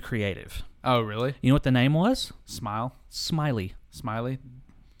way too creative. Oh, really? You know what the name was? Smile. Smiley. Smiley.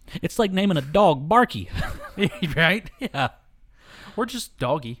 It's like naming a dog Barky. Right? Yeah. Or just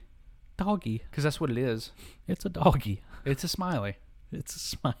doggy, Doggy. because that's what it is. It's a doggy. It's a smiley. It's a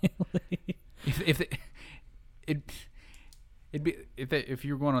smiley. If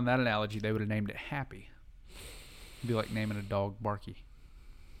you were going on that analogy, they would have named it Happy. It'd be like naming a dog Barky.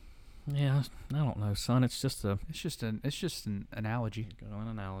 Yeah, I don't know, son. It's just an analogy.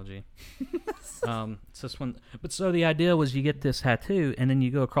 analogy. It's just so the idea was you get this tattoo and then you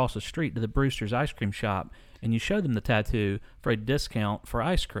go across the street to the Brewster's ice cream shop and you show them the tattoo for a discount for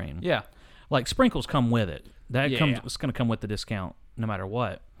ice cream. Yeah. Like sprinkles come with it. Yeah. It's going to come with the discount no matter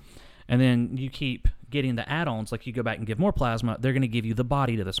what. And then you keep getting the add-ons. Like you go back and give more plasma, they're going to give you the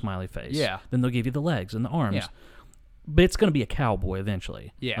body to the smiley face. Yeah. Then they'll give you the legs and the arms. Yeah. But it's going to be a cowboy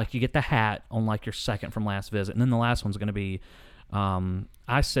eventually. Yeah. Like you get the hat on like your second from last visit, and then the last one's going to be,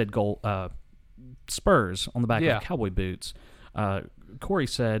 I said spurs on the back Yeah. of the cowboy boots. Corey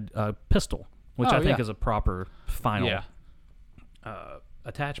said pistol, which Oh, I think yeah. is a proper final Yeah.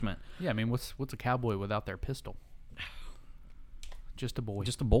 attachment. Yeah, I mean, what's a cowboy without their pistol? Just a boy.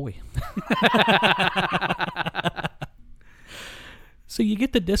 Just a boy. So you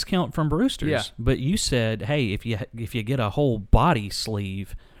get the discount from Brewster's, Yeah. but you said, hey, if you get a whole body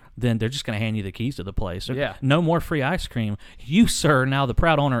sleeve, then they're just going to hand you the keys to the place. So Yeah. No more free ice cream. You, sir, are now the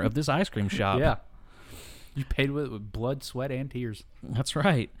proud owner of this ice cream shop. Yeah. You paid with blood, sweat, and tears. That's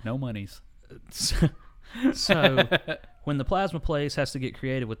right. No monies. So when the plasma place has to get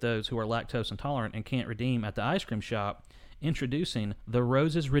creative with those who are lactose intolerant and can't redeem at the ice cream shop, introducing the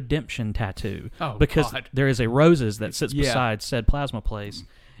Roses Redemption Tattoo. Oh, because God. there is a Roses that sits Yeah. beside said plasma place,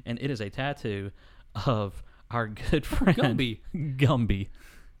 and it is a tattoo of our good friend Gumby. Gumby.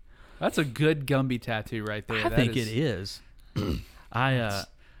 That's a good Gumby tattoo right there. I think it is. That's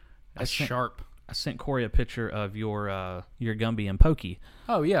sent- sharp. I sent Corey a picture of your Gumby and Pokey,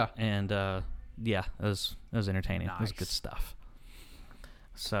 Oh, yeah. and yeah, it was entertaining. It was Nice. good stuff.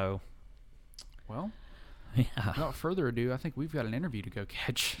 So Well, yeah, without further ado, I think we've got an interview to go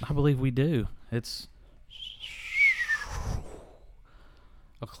catch. I believe we do. It's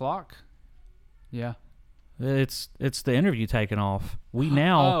O'clock? Yeah. It's the interview taking off. We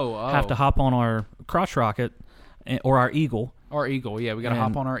now have to hop on our crotch rocket or our Eagle. Our Eagle, yeah. We got to And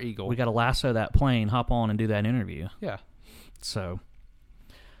hop on our Eagle. We got to lasso that plane, hop on, and do that interview. Yeah. So,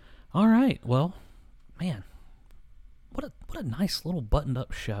 all right. Well, man, what a nice little buttoned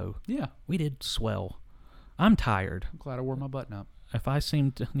up show. Yeah. We did swell. I'm tired. I'm glad I wore my button up. If I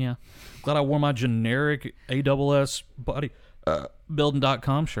seem to, yeah, glad I wore my generic ASS body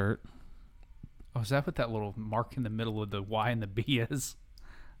building.com shirt. Oh, is that what that little mark in the middle of the Y and the B is?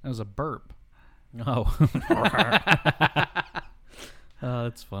 That was a burp. Oh,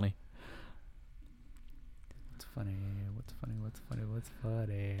 that's funny. What's funny? What's funny? What's funny? What's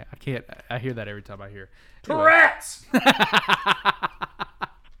funny? I can't. I hear that every time I hear. Tourette's!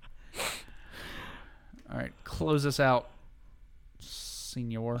 All right, close us out,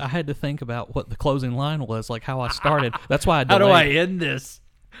 senor. I had to think about what the closing line was, like how I started. That's why I How delayed. do I end this?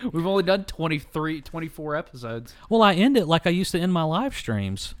 We've only done 24 episodes. Well, I end it like I used to end my live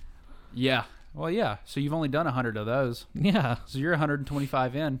streams. Yeah. Well, yeah. So you've only done 100 of those. Yeah. So you're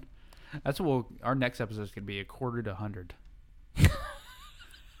 125 in. That's what our next episode is going to be, a quarter to 100. This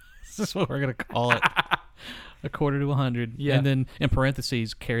is what we're going to call it. A quarter to 100. Yeah. And then in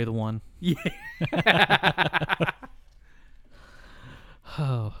parentheses, carry the one. Yeah.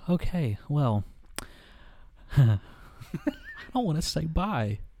 Oh, okay. Well, I don't want to say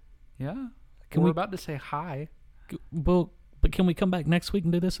bye. Yeah. Can We're we- about to say hi. But can we come back next week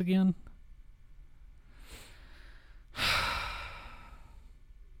and do this again?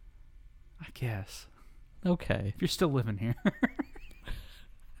 I guess. Okay. If you're still living here.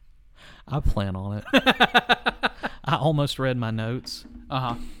 I plan on it. I almost read my notes.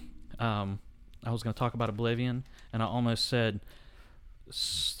 Uh-huh. I was going to talk about Oblivion, and I almost said,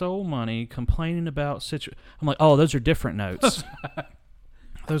 stole money, complaining about I'm like, oh, those are different notes.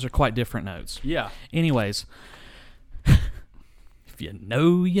 Those are quite different notes. Yeah. Anyways, if you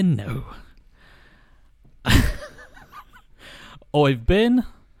know, you know. I've been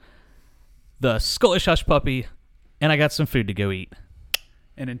the Scottish Hush Puppy, and I got some food to go eat.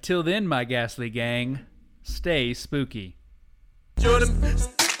 And until then, my ghastly gang, stay spooky. Jordan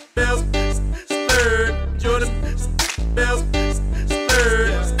Bell Spurred. Jordan Bell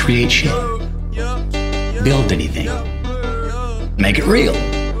Spurred. Create shit. Build anything. Make it real.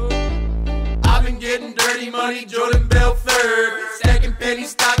 I've been getting dirty money, Jordan Belford. Stacking penny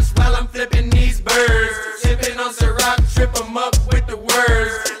stocks while I'm flipping these birds. Sipping on Ciroc, trip 'em up.